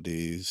Exxon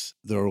Valdez.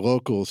 There are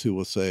locals who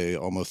will say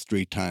almost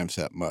 3 times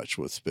that much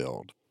was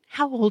spilled.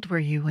 How old were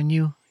you when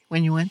you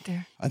went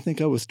there? I think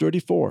I was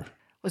 34.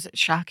 Was it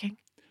shocking?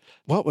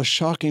 What was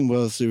shocking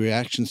was the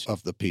reactions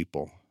of the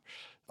people.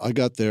 I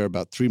got there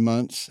about 3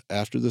 months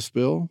after the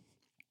spill,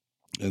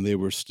 and they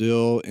were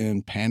still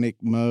in panic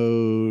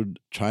mode,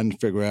 trying to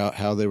figure out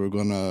how they were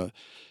going to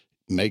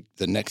make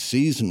the next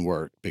season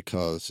work,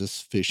 because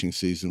this fishing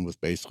season was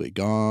basically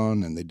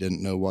gone and they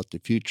didn't know what the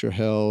future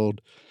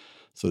held.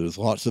 So there's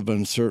lots of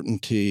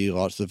uncertainty,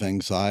 lots of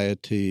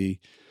anxiety,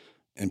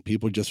 and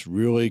people just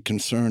really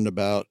concerned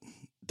about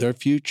their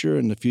future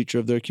and the future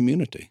of their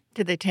community.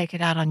 Did they take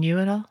it out on you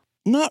at all?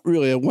 Not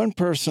really. One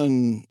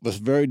person was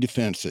very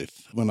defensive.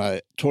 When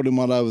I told him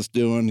what I was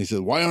doing, he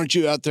said, "Why aren't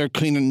you out there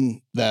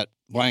cleaning that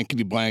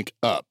blankety blank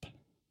up?"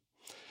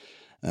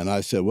 And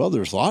I said, "Well,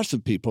 there's lots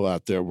of people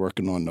out there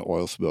working on the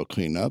oil spill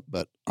cleanup,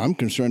 but I'm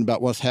concerned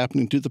about what's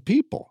happening to the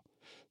people.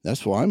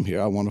 That's why I'm here.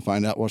 I want to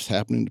find out what's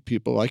happening to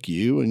people like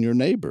you and your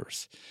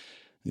neighbors."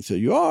 He said,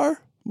 "You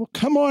are? Well,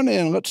 come on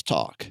in. Let's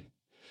talk."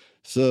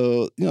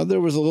 So, there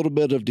was a little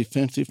bit of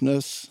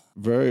defensiveness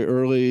very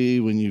early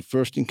when you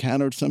first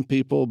encountered some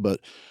people, but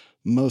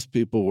most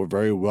people were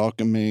very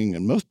welcoming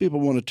and most people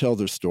want to tell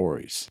their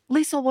stories.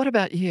 Liesel, what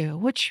about you?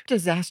 Which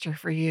disaster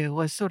for you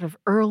was sort of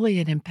early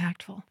and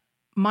impactful?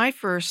 My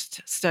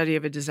first study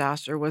of a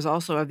disaster was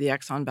also of the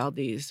Exxon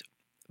Valdez,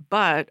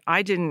 but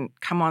I didn't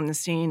come on the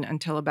scene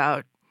until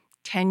about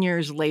 10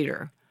 years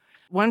later.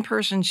 One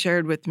person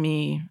shared with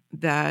me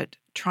that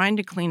trying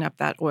to clean up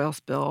that oil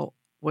spill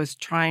was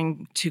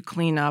trying to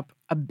clean up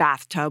a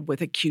bathtub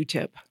with a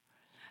Q-tip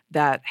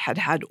that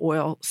had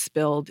oil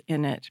spilled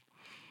in it.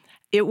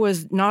 It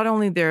was not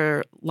only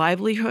their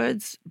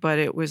livelihoods, but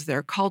it was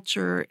their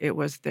culture, it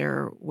was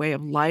their way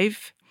of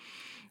life.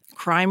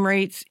 Crime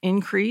rates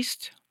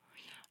increased.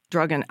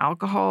 Drug and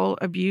alcohol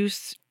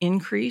abuse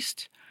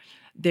increased.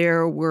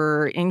 There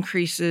were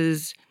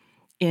increases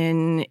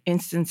in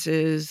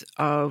instances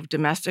of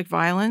domestic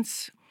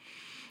violence.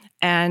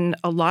 And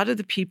a lot of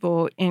the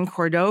people in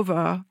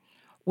Cordova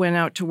went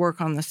out to work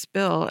on the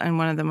spill. And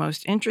one of the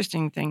most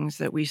interesting things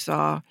that we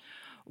saw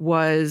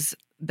was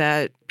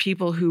that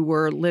people who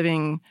were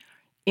living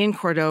in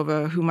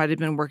Cordova, who might have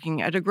been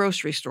working at a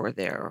grocery store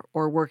there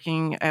or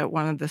working at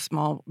one of the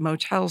small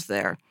motels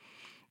there,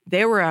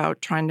 they were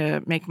out trying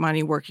to make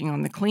money working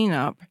on the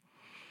cleanup.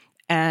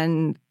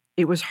 And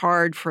it was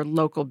hard for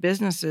local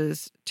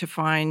businesses to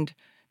find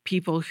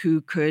people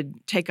who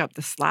could take up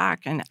the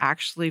slack and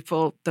actually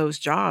fill those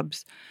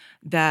jobs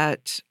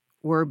that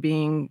were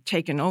being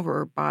taken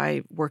over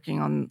by working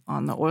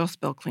on the oil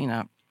spill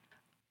cleanup.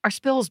 Are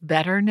spills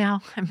better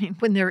now? I mean,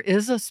 when there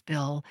is a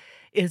spill,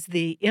 is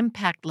the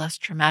impact less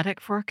traumatic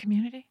for a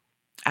community?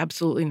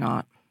 Absolutely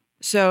not.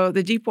 So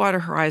the Deepwater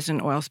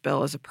Horizon oil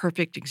spill is a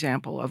perfect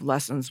example of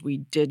lessons we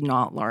did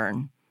not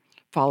learn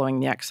following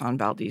the Exxon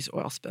Valdez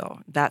oil spill.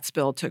 That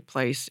spill took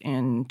place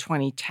in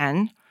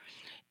 2010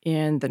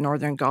 in the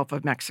northern Gulf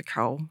of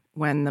Mexico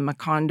when the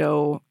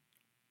Macondo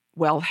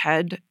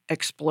wellhead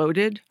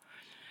exploded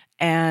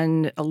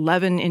and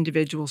 11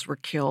 individuals were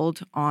killed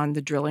on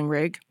the drilling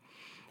rig.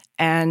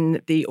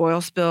 And the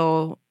oil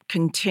spill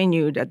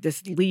continued at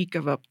this leak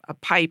of a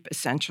pipe,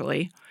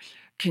 essentially,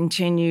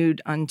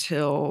 continued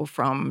until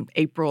from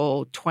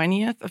April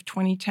 20th of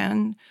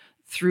 2010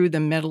 through the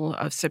middle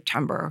of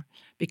September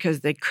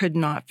because they could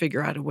not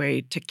figure out a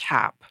way to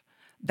cap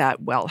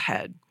that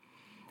wellhead.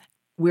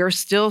 We're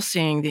still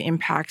seeing the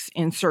impacts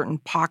in certain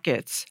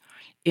pockets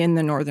in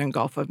the northern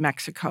Gulf of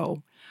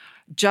Mexico,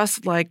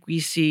 just like we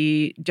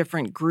see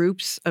different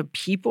groups of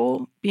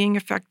people being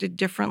affected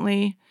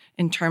differently.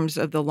 In terms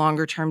of the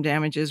longer-term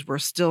damages, we're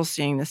still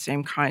seeing the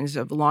same kinds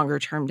of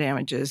longer-term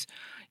damages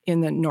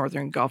in the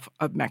northern Gulf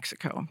of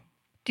Mexico.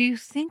 Do you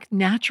think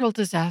natural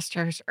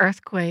disasters,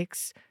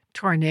 earthquakes,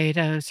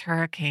 tornadoes,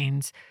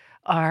 hurricanes,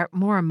 are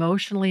more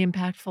emotionally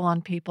impactful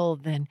on people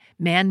than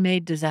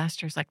man-made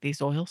disasters like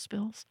these oil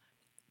spills?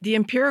 The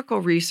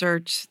empirical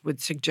research would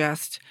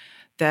suggest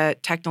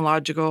that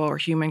technological or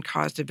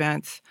human-caused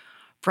events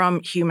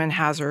from human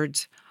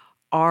hazards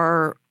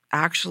are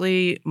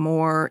actually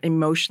more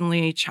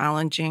emotionally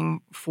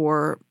challenging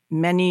for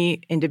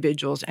many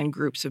individuals and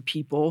groups of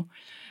people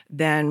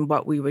than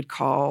what we would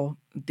call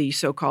the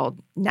so-called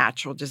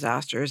natural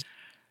disasters.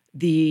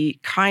 The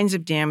kinds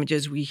of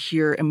damages we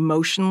hear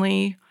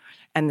emotionally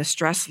and the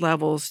stress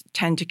levels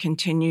tend to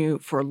continue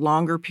for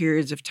longer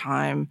periods of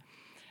time.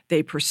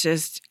 They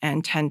persist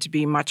and tend to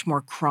be much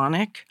more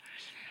chronic.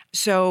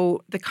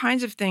 So the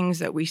kinds of things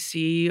that we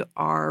see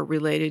are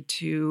related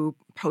to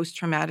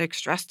post-traumatic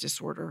stress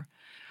disorder.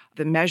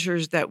 The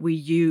measures that we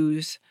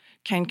use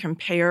can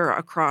compare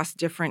across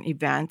different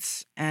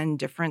events and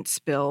different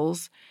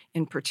spills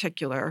in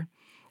particular.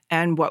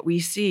 And what we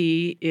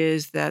see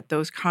is that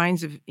those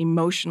kinds of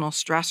emotional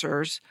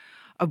stressors,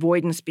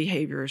 avoidance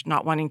behaviors,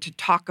 not wanting to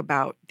talk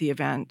about the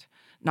event,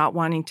 not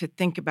wanting to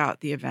think about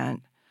the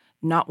event,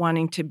 not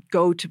wanting to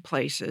go to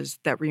places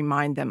that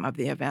remind them of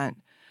the event,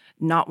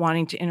 not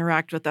wanting to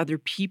interact with other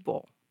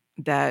people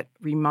that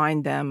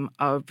remind them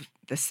of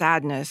the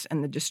sadness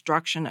and the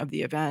destruction of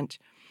the event.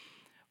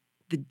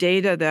 The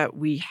data that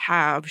we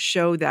have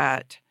show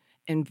that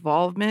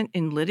involvement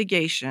in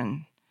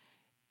litigation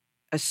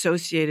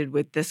associated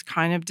with this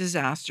kind of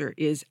disaster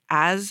is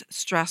as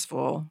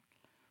stressful,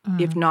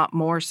 if not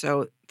more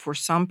so, for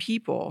some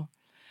people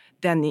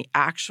than the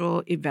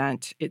actual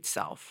event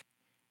itself.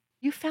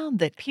 You found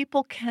that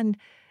people can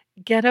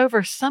get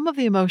over some of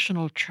the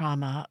emotional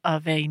trauma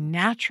of a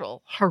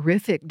natural,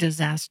 horrific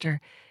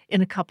disaster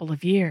in a couple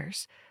of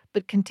years,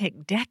 but can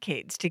take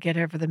decades to get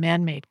over the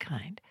man-made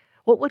kind.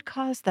 What would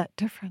cause that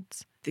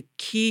difference? The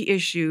key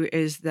issue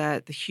is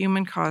that the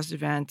human-caused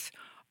events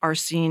are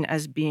seen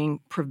as being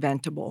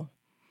preventable.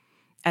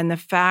 And the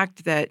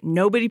fact that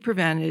nobody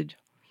prevented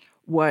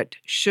what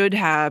should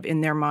have in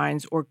their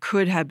minds or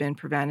could have been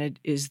prevented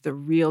is the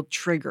real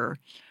trigger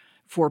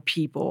for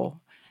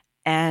people.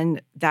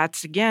 And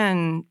that's,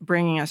 again,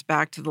 bringing us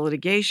back to the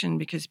litigation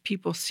because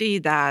people see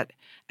that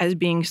as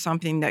being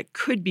something that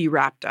could be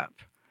wrapped up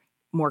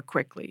more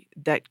quickly,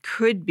 that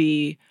could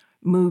be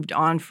moved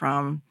on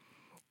from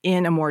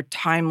in a more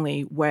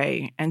timely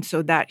way. And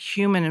so that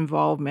human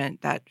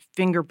involvement, that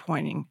finger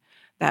pointing,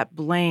 that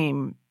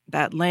blame,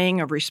 that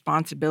laying of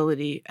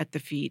responsibility at the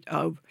feet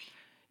of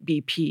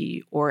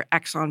BP or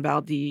Exxon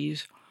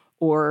Valdez,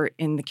 or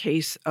in the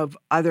case of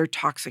other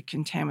toxic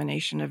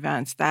contamination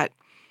events, that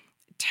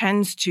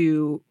tends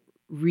to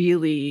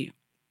really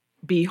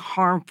be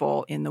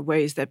harmful in the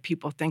ways that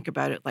people think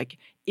about it. Like,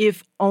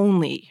 if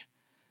only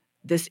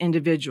this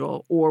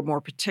individual, or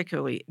more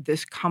particularly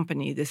this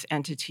company, this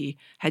entity,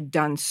 had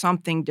done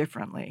something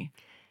differently.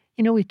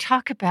 You know, we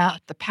talk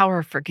about the power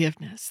of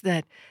forgiveness,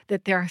 that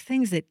there are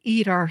things that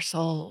eat our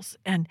souls,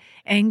 and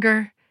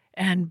anger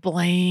and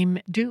blame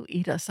do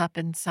eat us up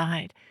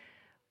inside.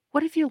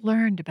 What have you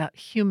learned about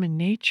human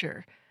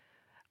nature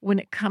when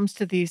it comes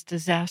to these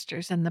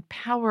disasters and the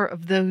power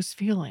of those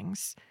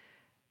feelings?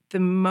 The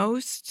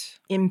most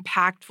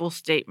impactful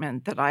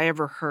statement that I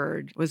ever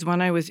heard was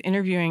when I was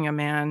interviewing a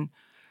man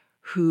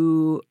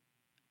who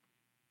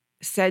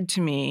said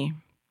to me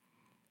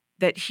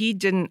that he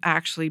didn't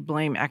actually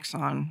blame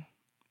Exxon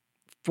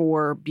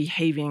for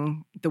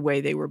behaving the way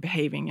they were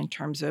behaving in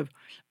terms of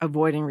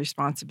avoiding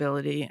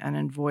responsibility and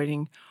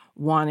avoiding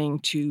wanting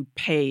to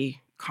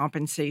pay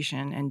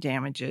compensation and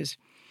damages.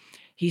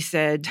 He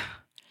said,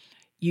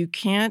 "You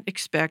can't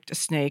expect a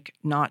snake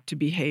not to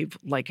behave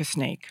like a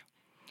snake."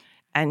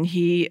 And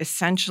he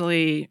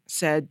essentially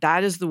said,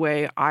 that is the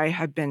way I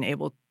have been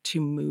able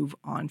to move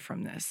on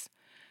from this.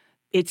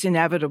 It's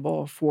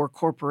inevitable for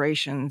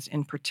corporations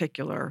in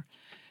particular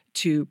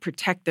to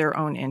protect their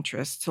own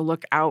interests, to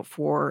look out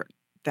for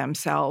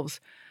themselves.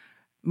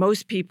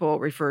 Most people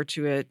refer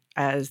to it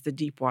as the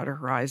Deepwater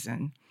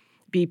Horizon.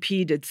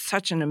 BP did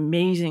such an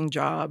amazing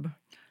job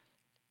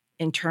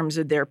in terms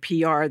of their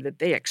PR that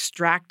they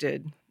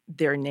extracted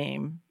their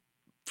name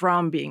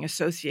from being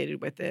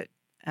associated with it.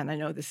 And I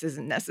know this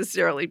isn't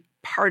necessarily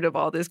part of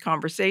all this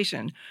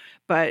conversation,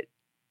 but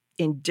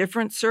in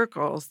different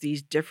circles,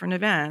 these different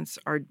events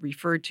are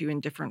referred to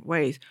in different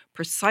ways,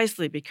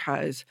 precisely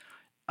because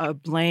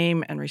of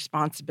blame and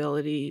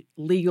responsibility,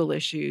 legal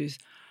issues,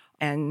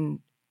 and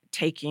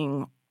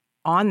taking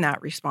on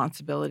that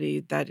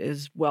responsibility that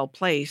is well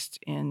placed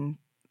in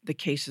the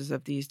cases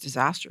of these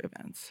disaster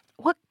events.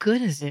 What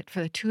good is it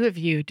for the two of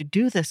you to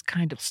do this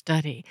kind of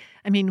study?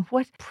 I mean,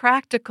 what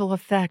practical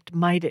effect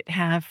might it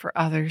have for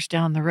others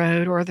down the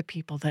road or the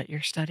people that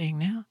you're studying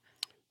now?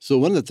 So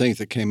one of the things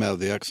that came out of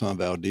the Exxon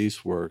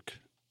Valdez work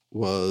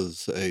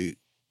was a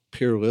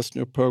peer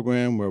listener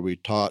program where we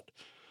taught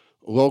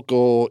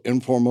local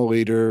informal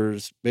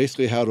leaders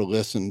basically how to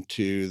listen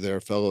to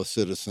their fellow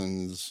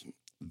citizens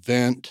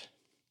vent,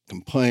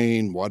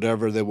 complain,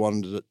 whatever they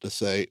wanted to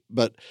say,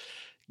 but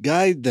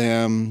guide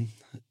them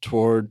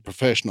toward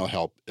professional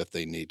help if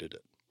they needed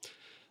it.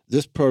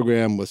 This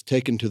program was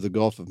taken to the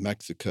Gulf of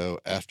Mexico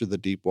after the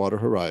Deepwater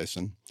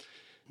Horizon.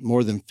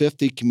 More than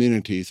 50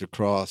 communities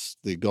across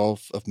the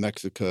Gulf of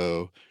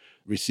Mexico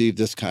received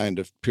this kind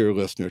of peer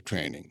listener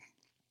training.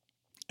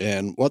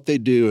 And what they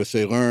do is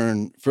they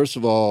learn, first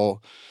of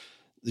all,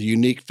 the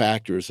unique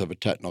factors of a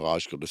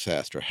technological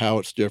disaster, how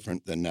it's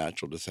different than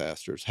natural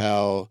disasters,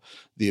 how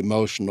the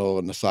emotional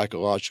and the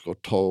psychological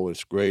toll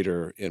is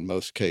greater in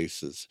most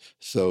cases.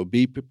 So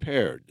be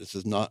prepared. This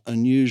is not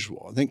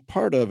unusual. I think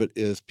part of it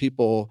is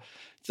people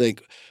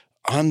think,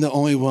 I'm the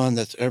only one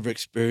that's ever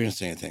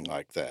experienced anything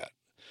like that.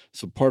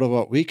 So part of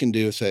what we can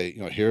do is say,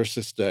 here's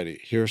the study,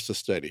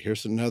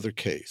 here's another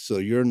case. So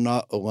you're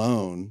not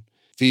alone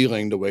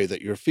feeling the way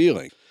that you're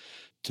feeling.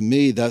 To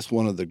me, that's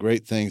one of the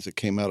great things that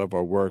came out of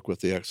our work with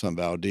the Exxon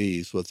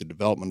Valdez was the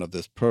development of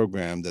this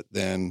program that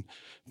then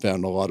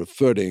found a lot of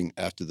footing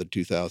after the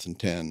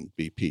 2010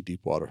 BP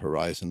Deepwater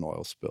Horizon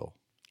oil spill.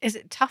 Is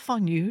it tough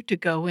on you to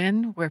go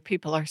in where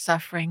people are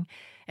suffering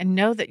and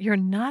know that you're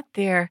not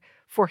there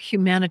for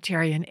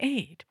humanitarian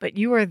aid, but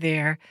you are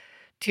there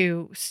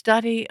to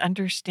study,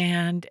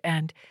 understand,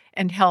 and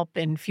help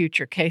in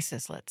future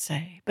cases, let's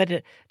say?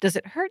 But does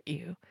it hurt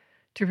you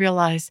to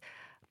realize,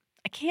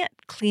 I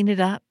can't clean it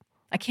up?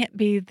 I can't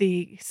be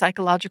the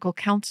psychological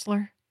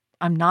counselor.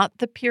 I'm not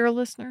the peer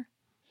listener.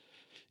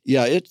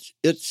 Yeah,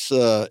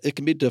 it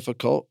can be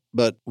difficult,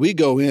 but we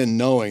go in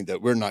knowing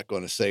that we're not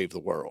going to save the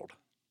world.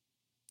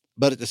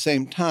 But at the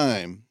same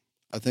time,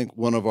 I think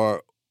one of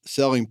our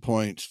selling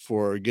points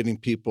for getting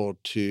people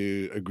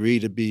to agree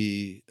to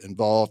be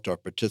involved or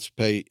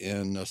participate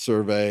in a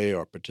survey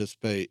or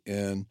participate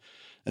in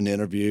an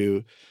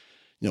interview,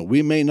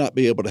 we may not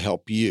be able to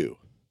help you,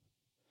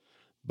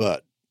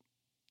 but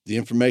the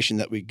information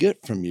that we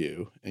get from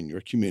you and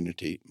your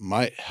community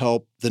might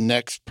help the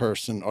next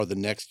person or the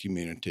next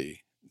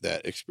community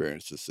that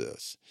experiences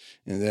this.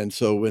 And then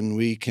so when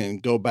we can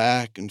go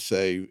back and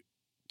say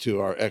to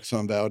our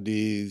Exxon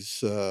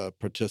Valdez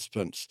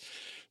participants,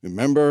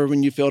 remember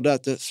when you filled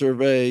out that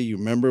survey? You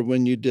remember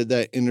when you did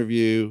that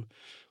interview?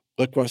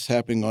 Look what's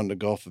happening on the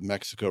Gulf of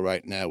Mexico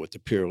right now with the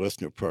peer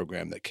listener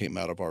program that came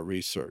out of our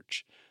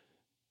research.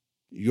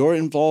 Your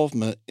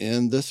involvement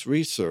in this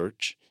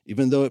research,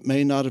 even though it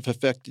may not have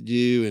affected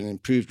you and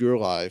improved your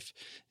life,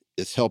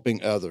 is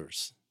helping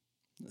others.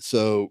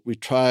 So we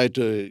try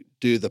to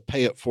do the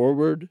pay it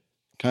forward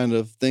kind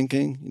of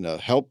thinking,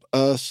 help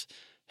us,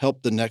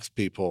 help the next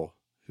people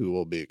who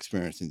will be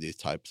experiencing these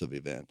types of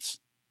events.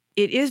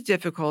 It is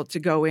difficult to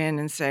go in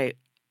and say,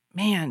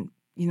 man,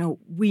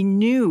 we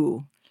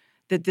knew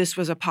that this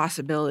was a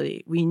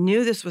possibility. We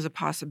knew this was a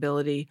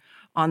possibility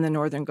on the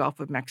northern Gulf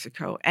of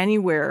Mexico.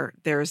 Anywhere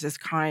there's this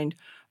kind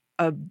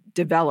of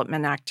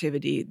development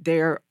activity,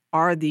 there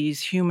are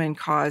these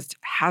human-caused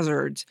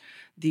hazards,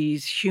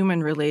 these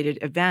human-related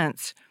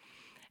events.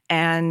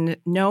 And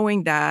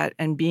knowing that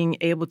and being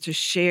able to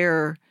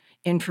share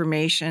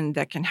information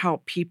that can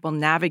help people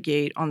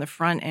navigate on the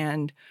front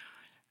end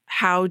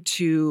how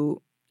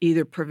to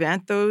either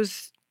prevent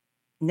those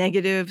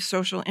negative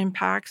social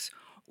impacts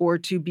or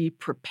to be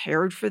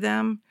prepared for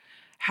them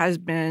has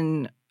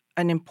been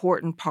an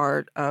important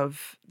part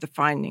of the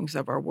findings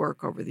of our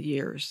work over the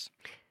years.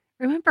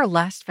 Remember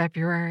last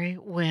February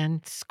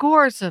when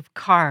scores of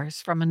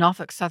cars from a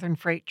Norfolk Southern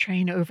freight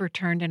train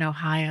overturned in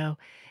Ohio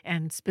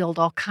and spilled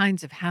all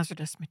kinds of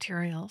hazardous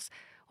materials?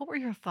 What were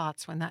your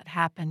thoughts when that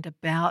happened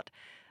about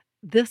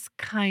this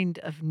kind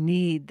of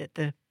need that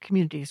the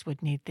communities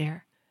would need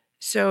there?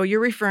 So you're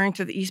referring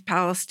to the East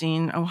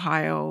Palestine,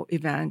 Ohio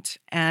event,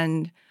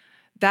 and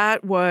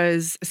that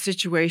was a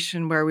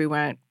situation where we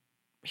went,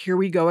 here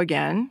we go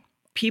again.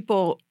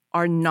 People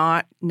are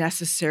not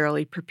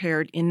necessarily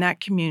prepared in that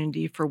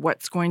community for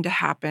what's going to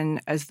happen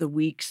as the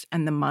weeks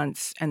and the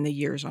months and the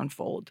years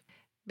unfold.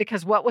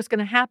 Because what was going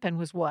to happen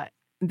was what?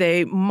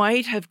 They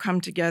might have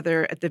come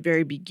together at the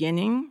very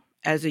beginning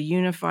as a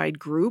unified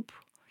group,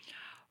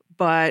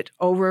 but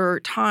over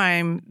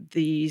time,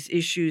 these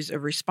issues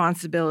of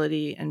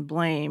responsibility and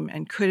blame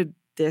and could have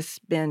this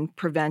been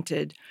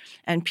prevented,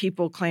 and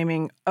people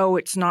claiming, oh,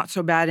 it's not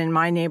so bad in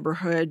my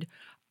neighborhood,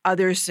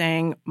 others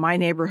saying my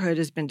neighborhood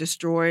has been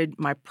destroyed,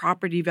 my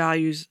property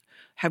values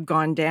have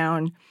gone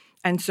down.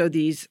 And so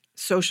these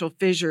social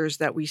fissures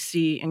that we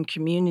see in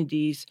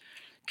communities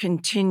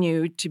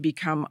continue to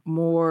become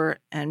more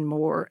and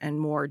more and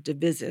more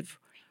divisive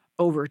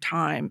over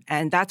time.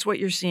 And that's what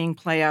you're seeing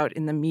play out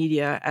in the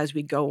media as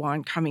we go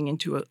on coming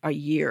into a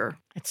year.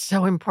 It's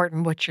so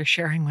important what you're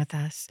sharing with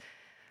us.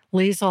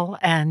 Liesel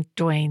and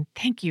Duane,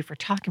 thank you for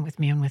talking with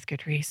me and with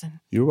good reason.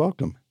 You're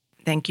welcome.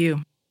 Thank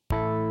you.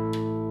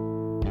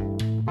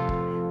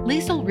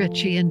 Liesel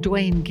Ritchie and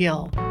Duane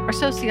Gill are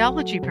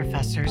sociology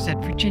professors at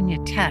Virginia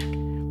Tech.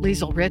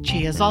 Liesel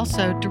Ritchie is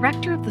also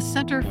director of the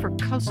Center for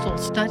Coastal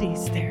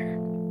Studies there.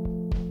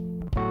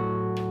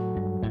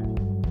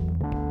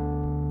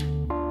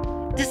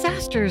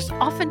 Disasters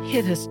often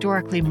hit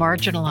historically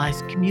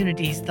marginalized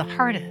communities the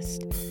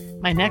hardest.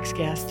 My next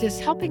guest is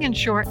helping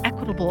ensure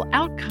equitable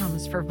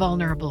outcomes for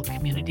vulnerable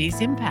communities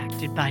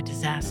impacted by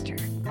disaster.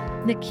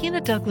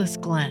 Nakeina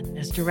Douglas-Glenn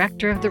is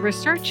director of the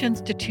Research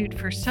Institute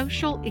for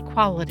Social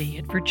Equality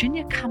at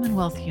Virginia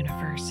Commonwealth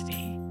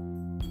University.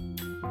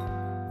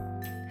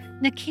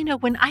 Nakeina,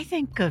 when I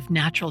think of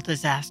natural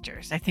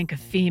disasters, I think of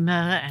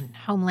FEMA and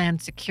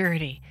Homeland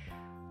Security.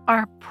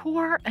 Are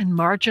poor and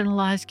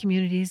marginalized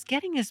communities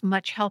getting as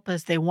much help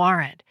as they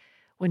warrant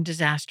when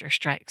disaster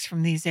strikes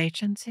from these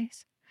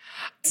agencies?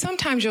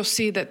 Sometimes you'll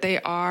see that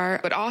they are,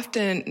 but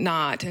often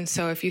not. And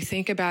so if you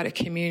think about a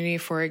community,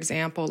 for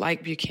example,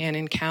 like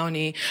Buchanan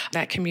County,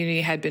 that community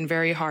had been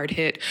very hard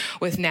hit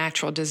with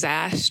natural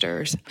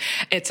disasters.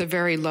 It's a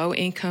very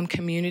low-income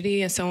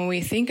community. And so when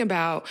we think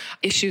about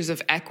issues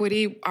of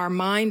equity, our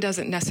mind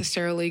doesn't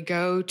necessarily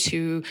go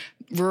to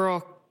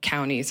rural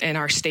counties in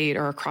our state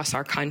or across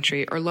our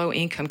country or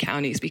low-income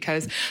counties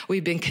because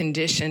we've been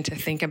conditioned to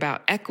think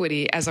about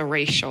equity as a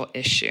racial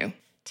issue.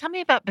 Tell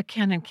me about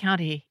Buchanan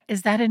County.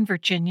 Is that in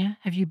Virginia?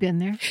 Have you been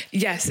there?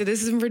 Yes, it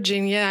is in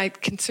Virginia. I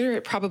consider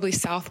it probably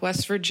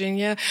Southwest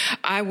Virginia.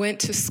 I went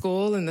to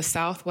school in the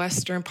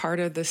southwestern part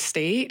of the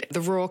state.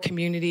 The rural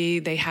community,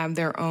 they have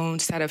their own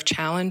set of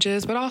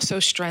challenges, but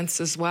also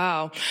strengths as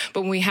well.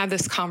 But when we have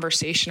this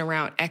conversation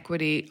around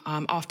equity,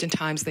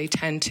 oftentimes they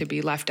tend to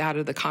be left out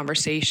of the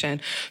conversation.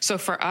 So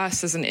for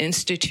us as an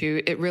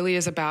institute, it really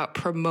is about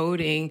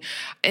promoting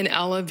and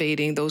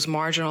elevating those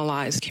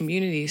marginalized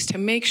communities to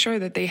make sure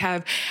that they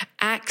have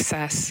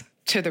access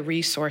to the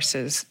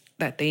resources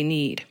that they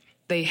need.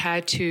 They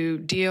had to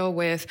deal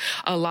with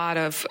a lot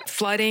of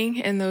flooding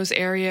in those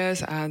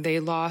areas. They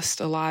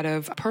lost a lot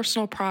of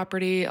personal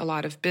property, a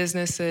lot of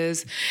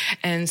businesses.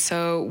 And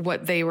so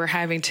what they were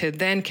having to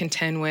then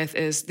contend with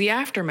is the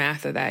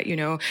aftermath of that. You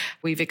know,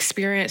 we've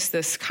experienced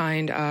this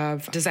kind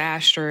of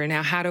disaster. And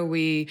now how do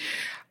we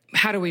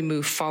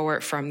move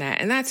forward from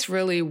that? And that's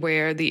really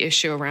where the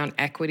issue around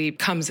equity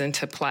comes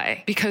into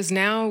play. Because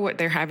now what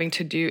they're having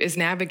to do is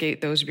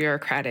navigate those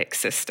bureaucratic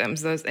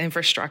systems, those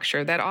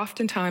infrastructure that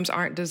oftentimes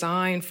aren't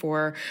designed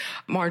for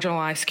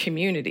marginalized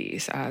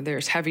communities.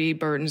 There's heavy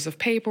burdens of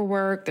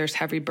paperwork, there's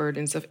heavy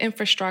burdens of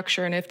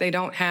infrastructure. And if they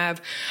don't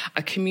have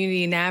a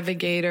community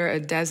navigator,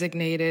 a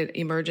designated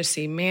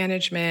emergency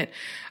management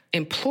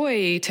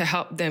employee to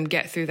help them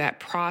get through that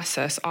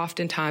process,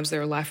 oftentimes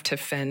they're left to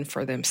fend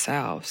for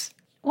themselves.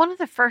 One of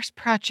the first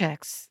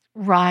projects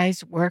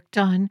RISE worked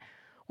on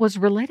was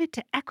related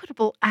to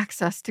equitable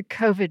access to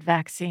COVID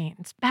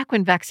vaccines, back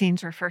when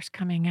vaccines were first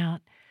coming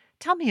out.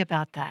 Tell me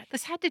about that.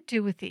 This had to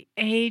do with the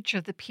age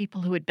of the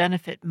people who would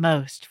benefit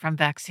most from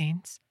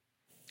vaccines.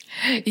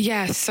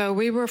 Yes, so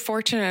we were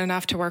fortunate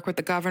enough to work with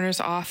the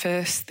governor's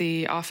office,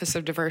 the Office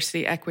of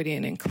Diversity, Equity,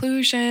 and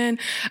Inclusion,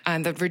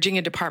 and the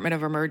Virginia Department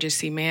of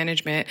Emergency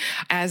Management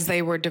as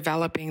they were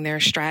developing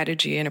their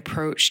strategy and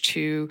approach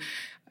to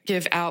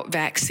give out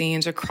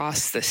vaccines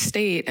across the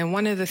state. And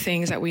one of the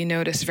things that we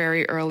noticed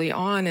very early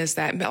on is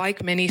that,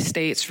 like many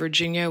states,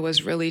 Virginia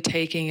was really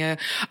taking a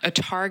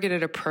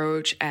targeted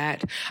approach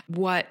at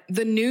what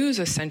the news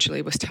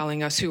essentially was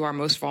telling us who our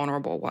most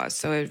vulnerable was.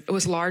 So it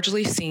was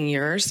largely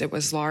seniors. It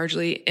was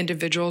largely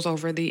individuals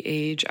over the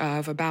age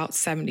of about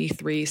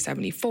 73,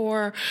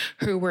 74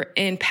 who were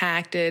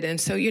impacted.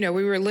 And so,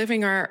 we were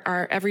living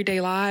our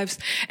everyday lives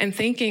and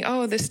thinking,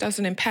 oh, this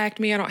doesn't impact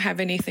me. I don't have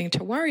anything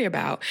to worry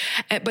about.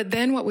 But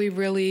then what we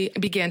really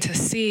began to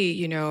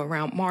see,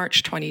 around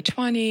March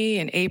 2020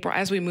 and April,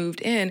 as we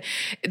moved in,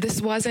 this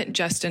wasn't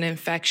just an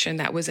infection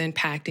that was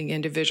impacting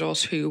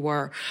individuals who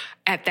were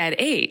at that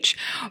age,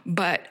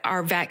 but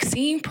our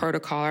vaccine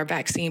protocol, our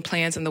vaccine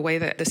plans, and the way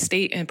that the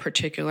state in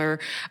particular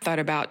thought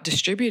about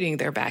distributing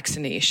their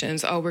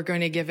vaccinations. Oh, we're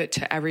going to give it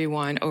to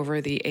everyone over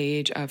the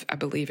age of, I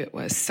believe it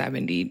was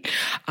 73.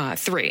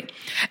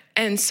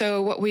 And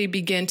so what we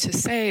begin to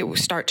say, we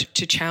start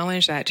to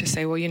challenge that, to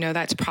say, well,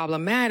 that's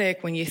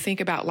problematic when you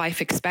think about life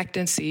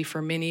expectancy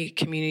for many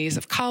communities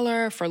of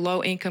color, for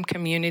low-income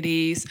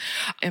communities,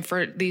 and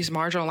for these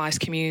marginalized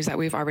communities that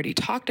we've already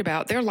talked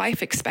about. Their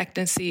life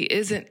expectancy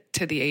isn't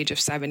to the age of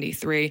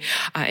 73.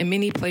 In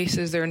many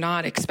places, they're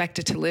not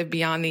expected to live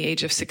beyond the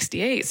age of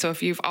 68. So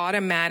if you've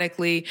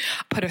automatically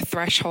put a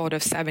threshold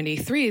of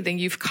 73, then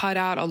you've cut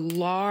out a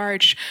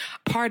large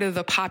part of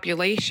the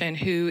population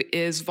who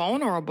is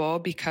vulnerable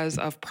because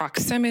of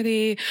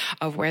proximity,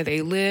 of where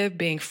they live,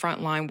 being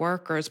frontline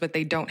workers, but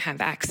they don't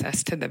have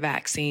access to the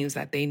vaccines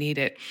that they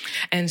needed.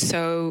 And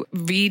so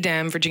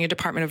VDEM, Virginia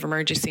Department of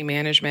Emergency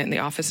Management, and the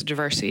Office of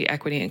Diversity,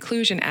 Equity, and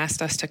Inclusion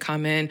asked us to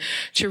come in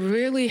to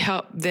really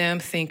help them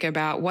think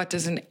about what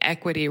does an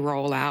equity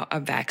rollout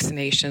of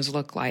vaccinations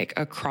look like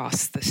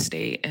across the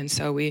state. And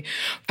so we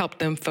helped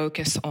them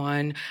focus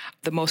on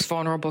the most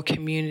vulnerable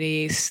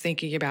communities,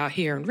 thinking about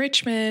here in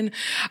Richmond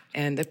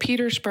and the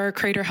Petersburg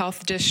Crater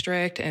Health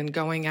District, and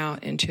going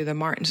out into the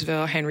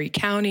Martinsville, Henry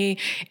County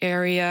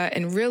area,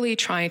 and really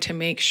trying to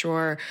make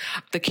sure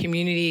the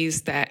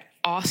communities that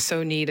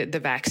also needed the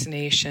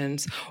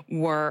vaccinations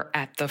were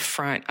at the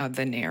front of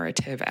the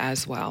narrative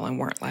as well and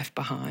weren't left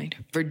behind.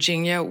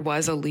 Virginia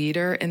was a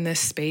leader in this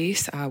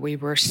space. We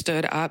were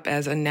stood up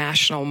as a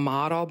national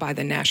model by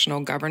the National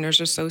Governors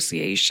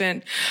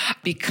Association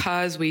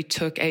because we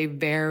took a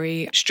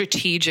very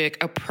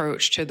strategic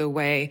approach to the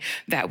way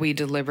that we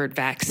delivered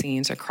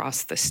vaccines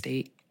across the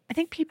state. I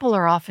think people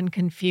are often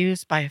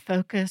confused by a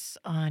focus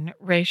on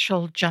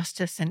racial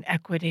justice and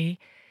equity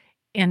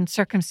in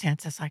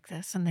circumstances like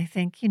this. And they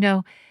think,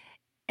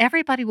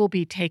 everybody will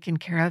be taken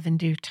care of in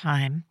due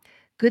time.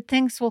 Good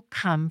things will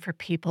come for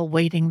people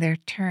waiting their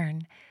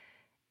turn.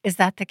 Is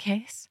that the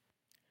case?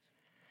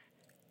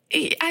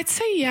 I'd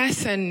say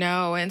yes and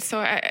no. And so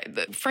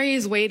the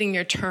phrase waiting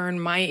your turn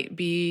might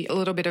be a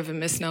little bit of a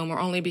misnomer,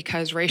 only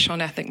because racial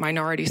and ethnic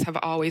minorities have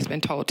always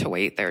been told to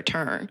wait their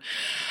turn.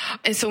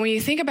 And so when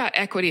you think about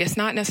equity, it's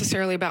not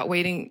necessarily about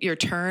waiting your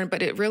turn,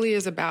 but it really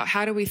is about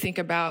how do we think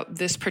about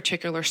this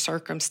particular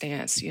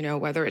circumstance,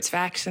 whether it's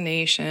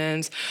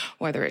vaccinations,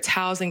 whether it's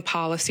housing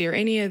policy or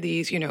any of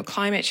these,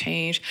 climate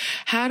change.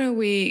 How do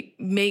we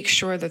make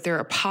sure that there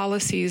are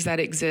policies that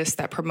exist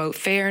that promote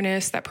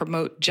fairness, that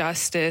promote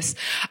justice,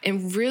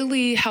 and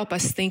really help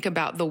us think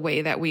about the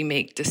way that we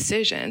make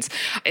decisions?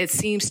 It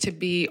seems to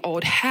be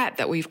old hat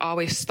that we've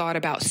always thought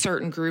about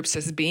certain groups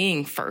as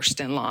being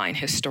first in line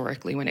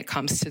historically when it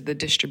comes to the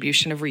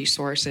distribution of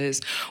resources,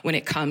 when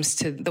it comes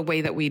to the way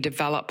that we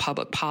develop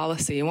public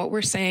policy. And what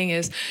we're saying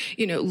is,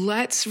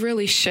 let's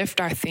really shift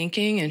our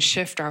thinking and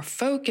shift our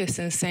focus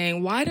in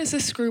saying, why does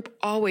this group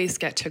always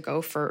get to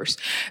go first?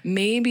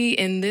 Maybe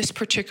in this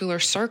particular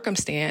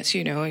circumstance,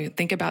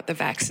 think about the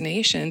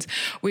vaccinations,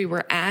 we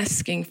were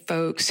asking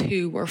folks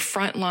who were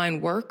frontline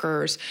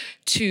workers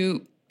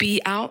to be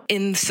out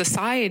in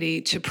society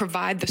to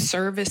provide the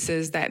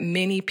services that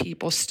many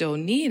people still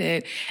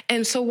needed.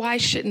 And so why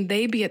shouldn't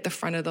they be at the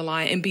front of the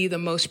line and be the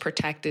most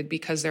protected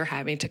because they're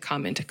having to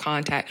come into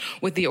contact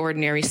with the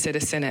ordinary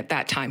citizen at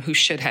that time who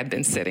should have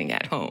been sitting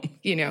at home,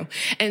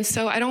 And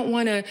so I don't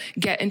want to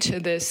get into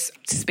this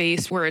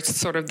space where it's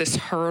sort of this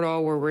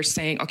hurdle where we're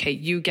saying, okay,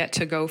 you get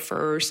to go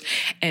first.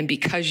 And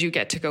because you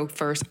get to go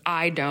first,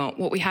 I don't.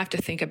 What we have to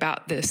think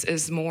about this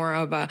is more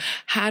of a,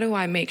 how do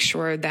I make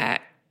sure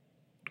that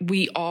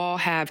we all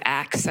have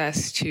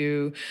access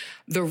to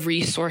the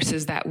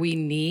resources that we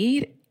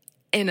need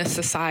in a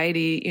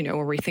society,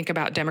 where we think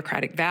about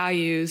democratic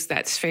values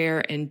that's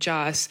fair and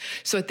just.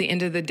 So at the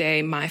end of the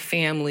day, my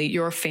family,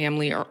 your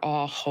family are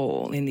all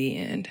whole in the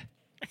end.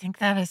 I think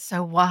that is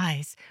so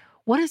wise.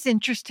 What is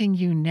interesting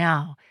you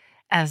now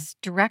as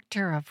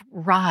director of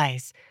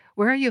RISE?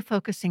 Where are you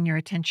focusing your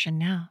attention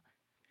now?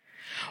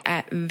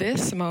 At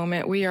this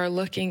moment, we are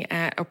looking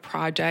at a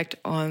project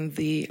on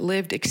the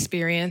lived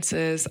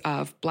experiences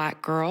of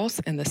Black girls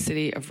in the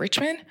city of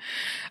Richmond.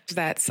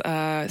 That's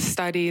a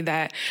study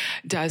that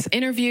does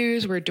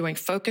interviews. We're doing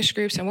focus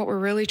groups. And what we're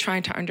really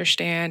trying to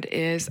understand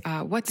is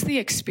what's the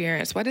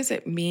experience? What does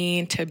it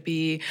mean to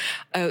be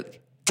a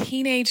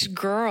teenage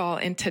girl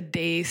in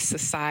today's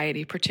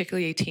society,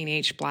 particularly a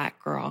teenage Black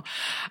girl?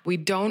 We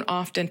don't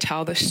often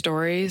tell the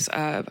stories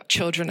of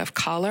children of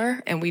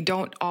color, and we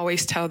don't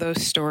always tell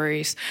those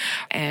stories.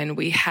 And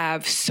we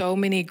have so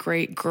many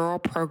great girl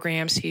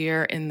programs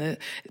here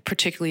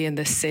particularly in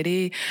the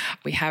city.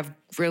 We have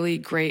really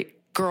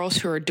great girls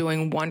who are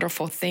doing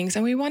wonderful things,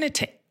 and we wanted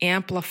to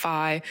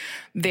amplify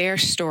their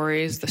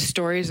stories, the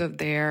stories of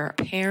their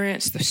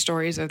parents, the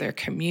stories of their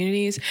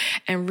communities,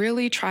 and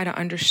really try to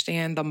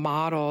understand the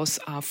models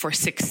for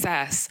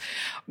success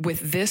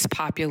with this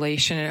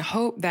population, and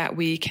hope that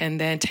we can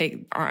then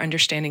take our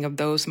understanding of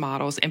those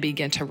models and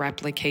begin to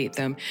replicate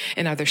them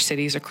in other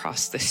cities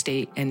across the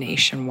state and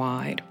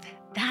nationwide.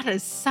 That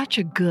is such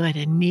a good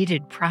and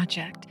needed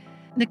project.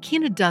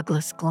 Nakeina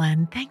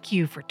Douglas-Glenn, thank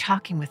you for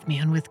talking with me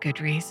on With Good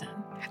Reason.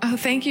 Oh,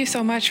 thank you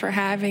so much for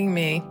having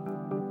me.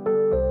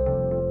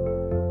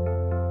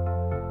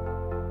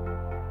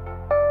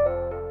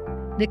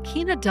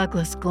 Nakeina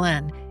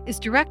Douglas-Glenn is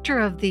director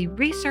of the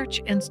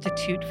Research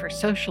Institute for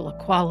Social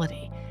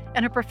Equality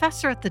and a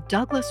professor at the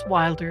Douglas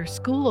Wilder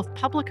School of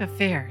Public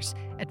Affairs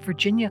at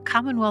Virginia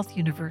Commonwealth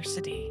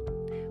University.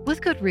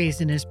 With Good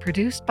Reason is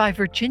produced by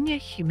Virginia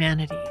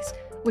Humanities,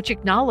 which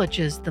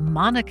acknowledges the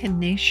Monacan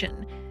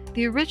Nation,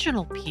 the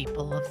original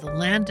people of the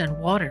land and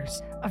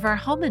waters of our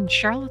home in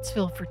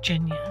Charlottesville,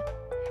 Virginia.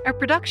 Our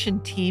production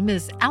team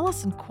is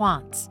Allison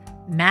Quantz,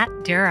 Matt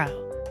Darrow,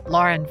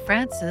 Lauren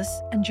Francis,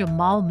 and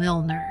Jamal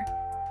Milner.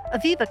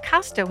 Aviva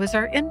Costa was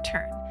our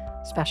intern.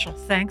 Special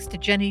thanks to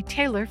Jenny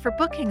Taylor for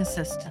booking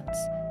assistance.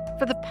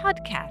 For the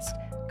podcast,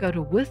 go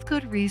to With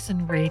Good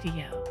Reason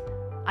Radio.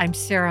 I'm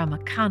Sarah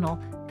McConnell.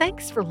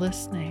 Thanks for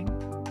listening.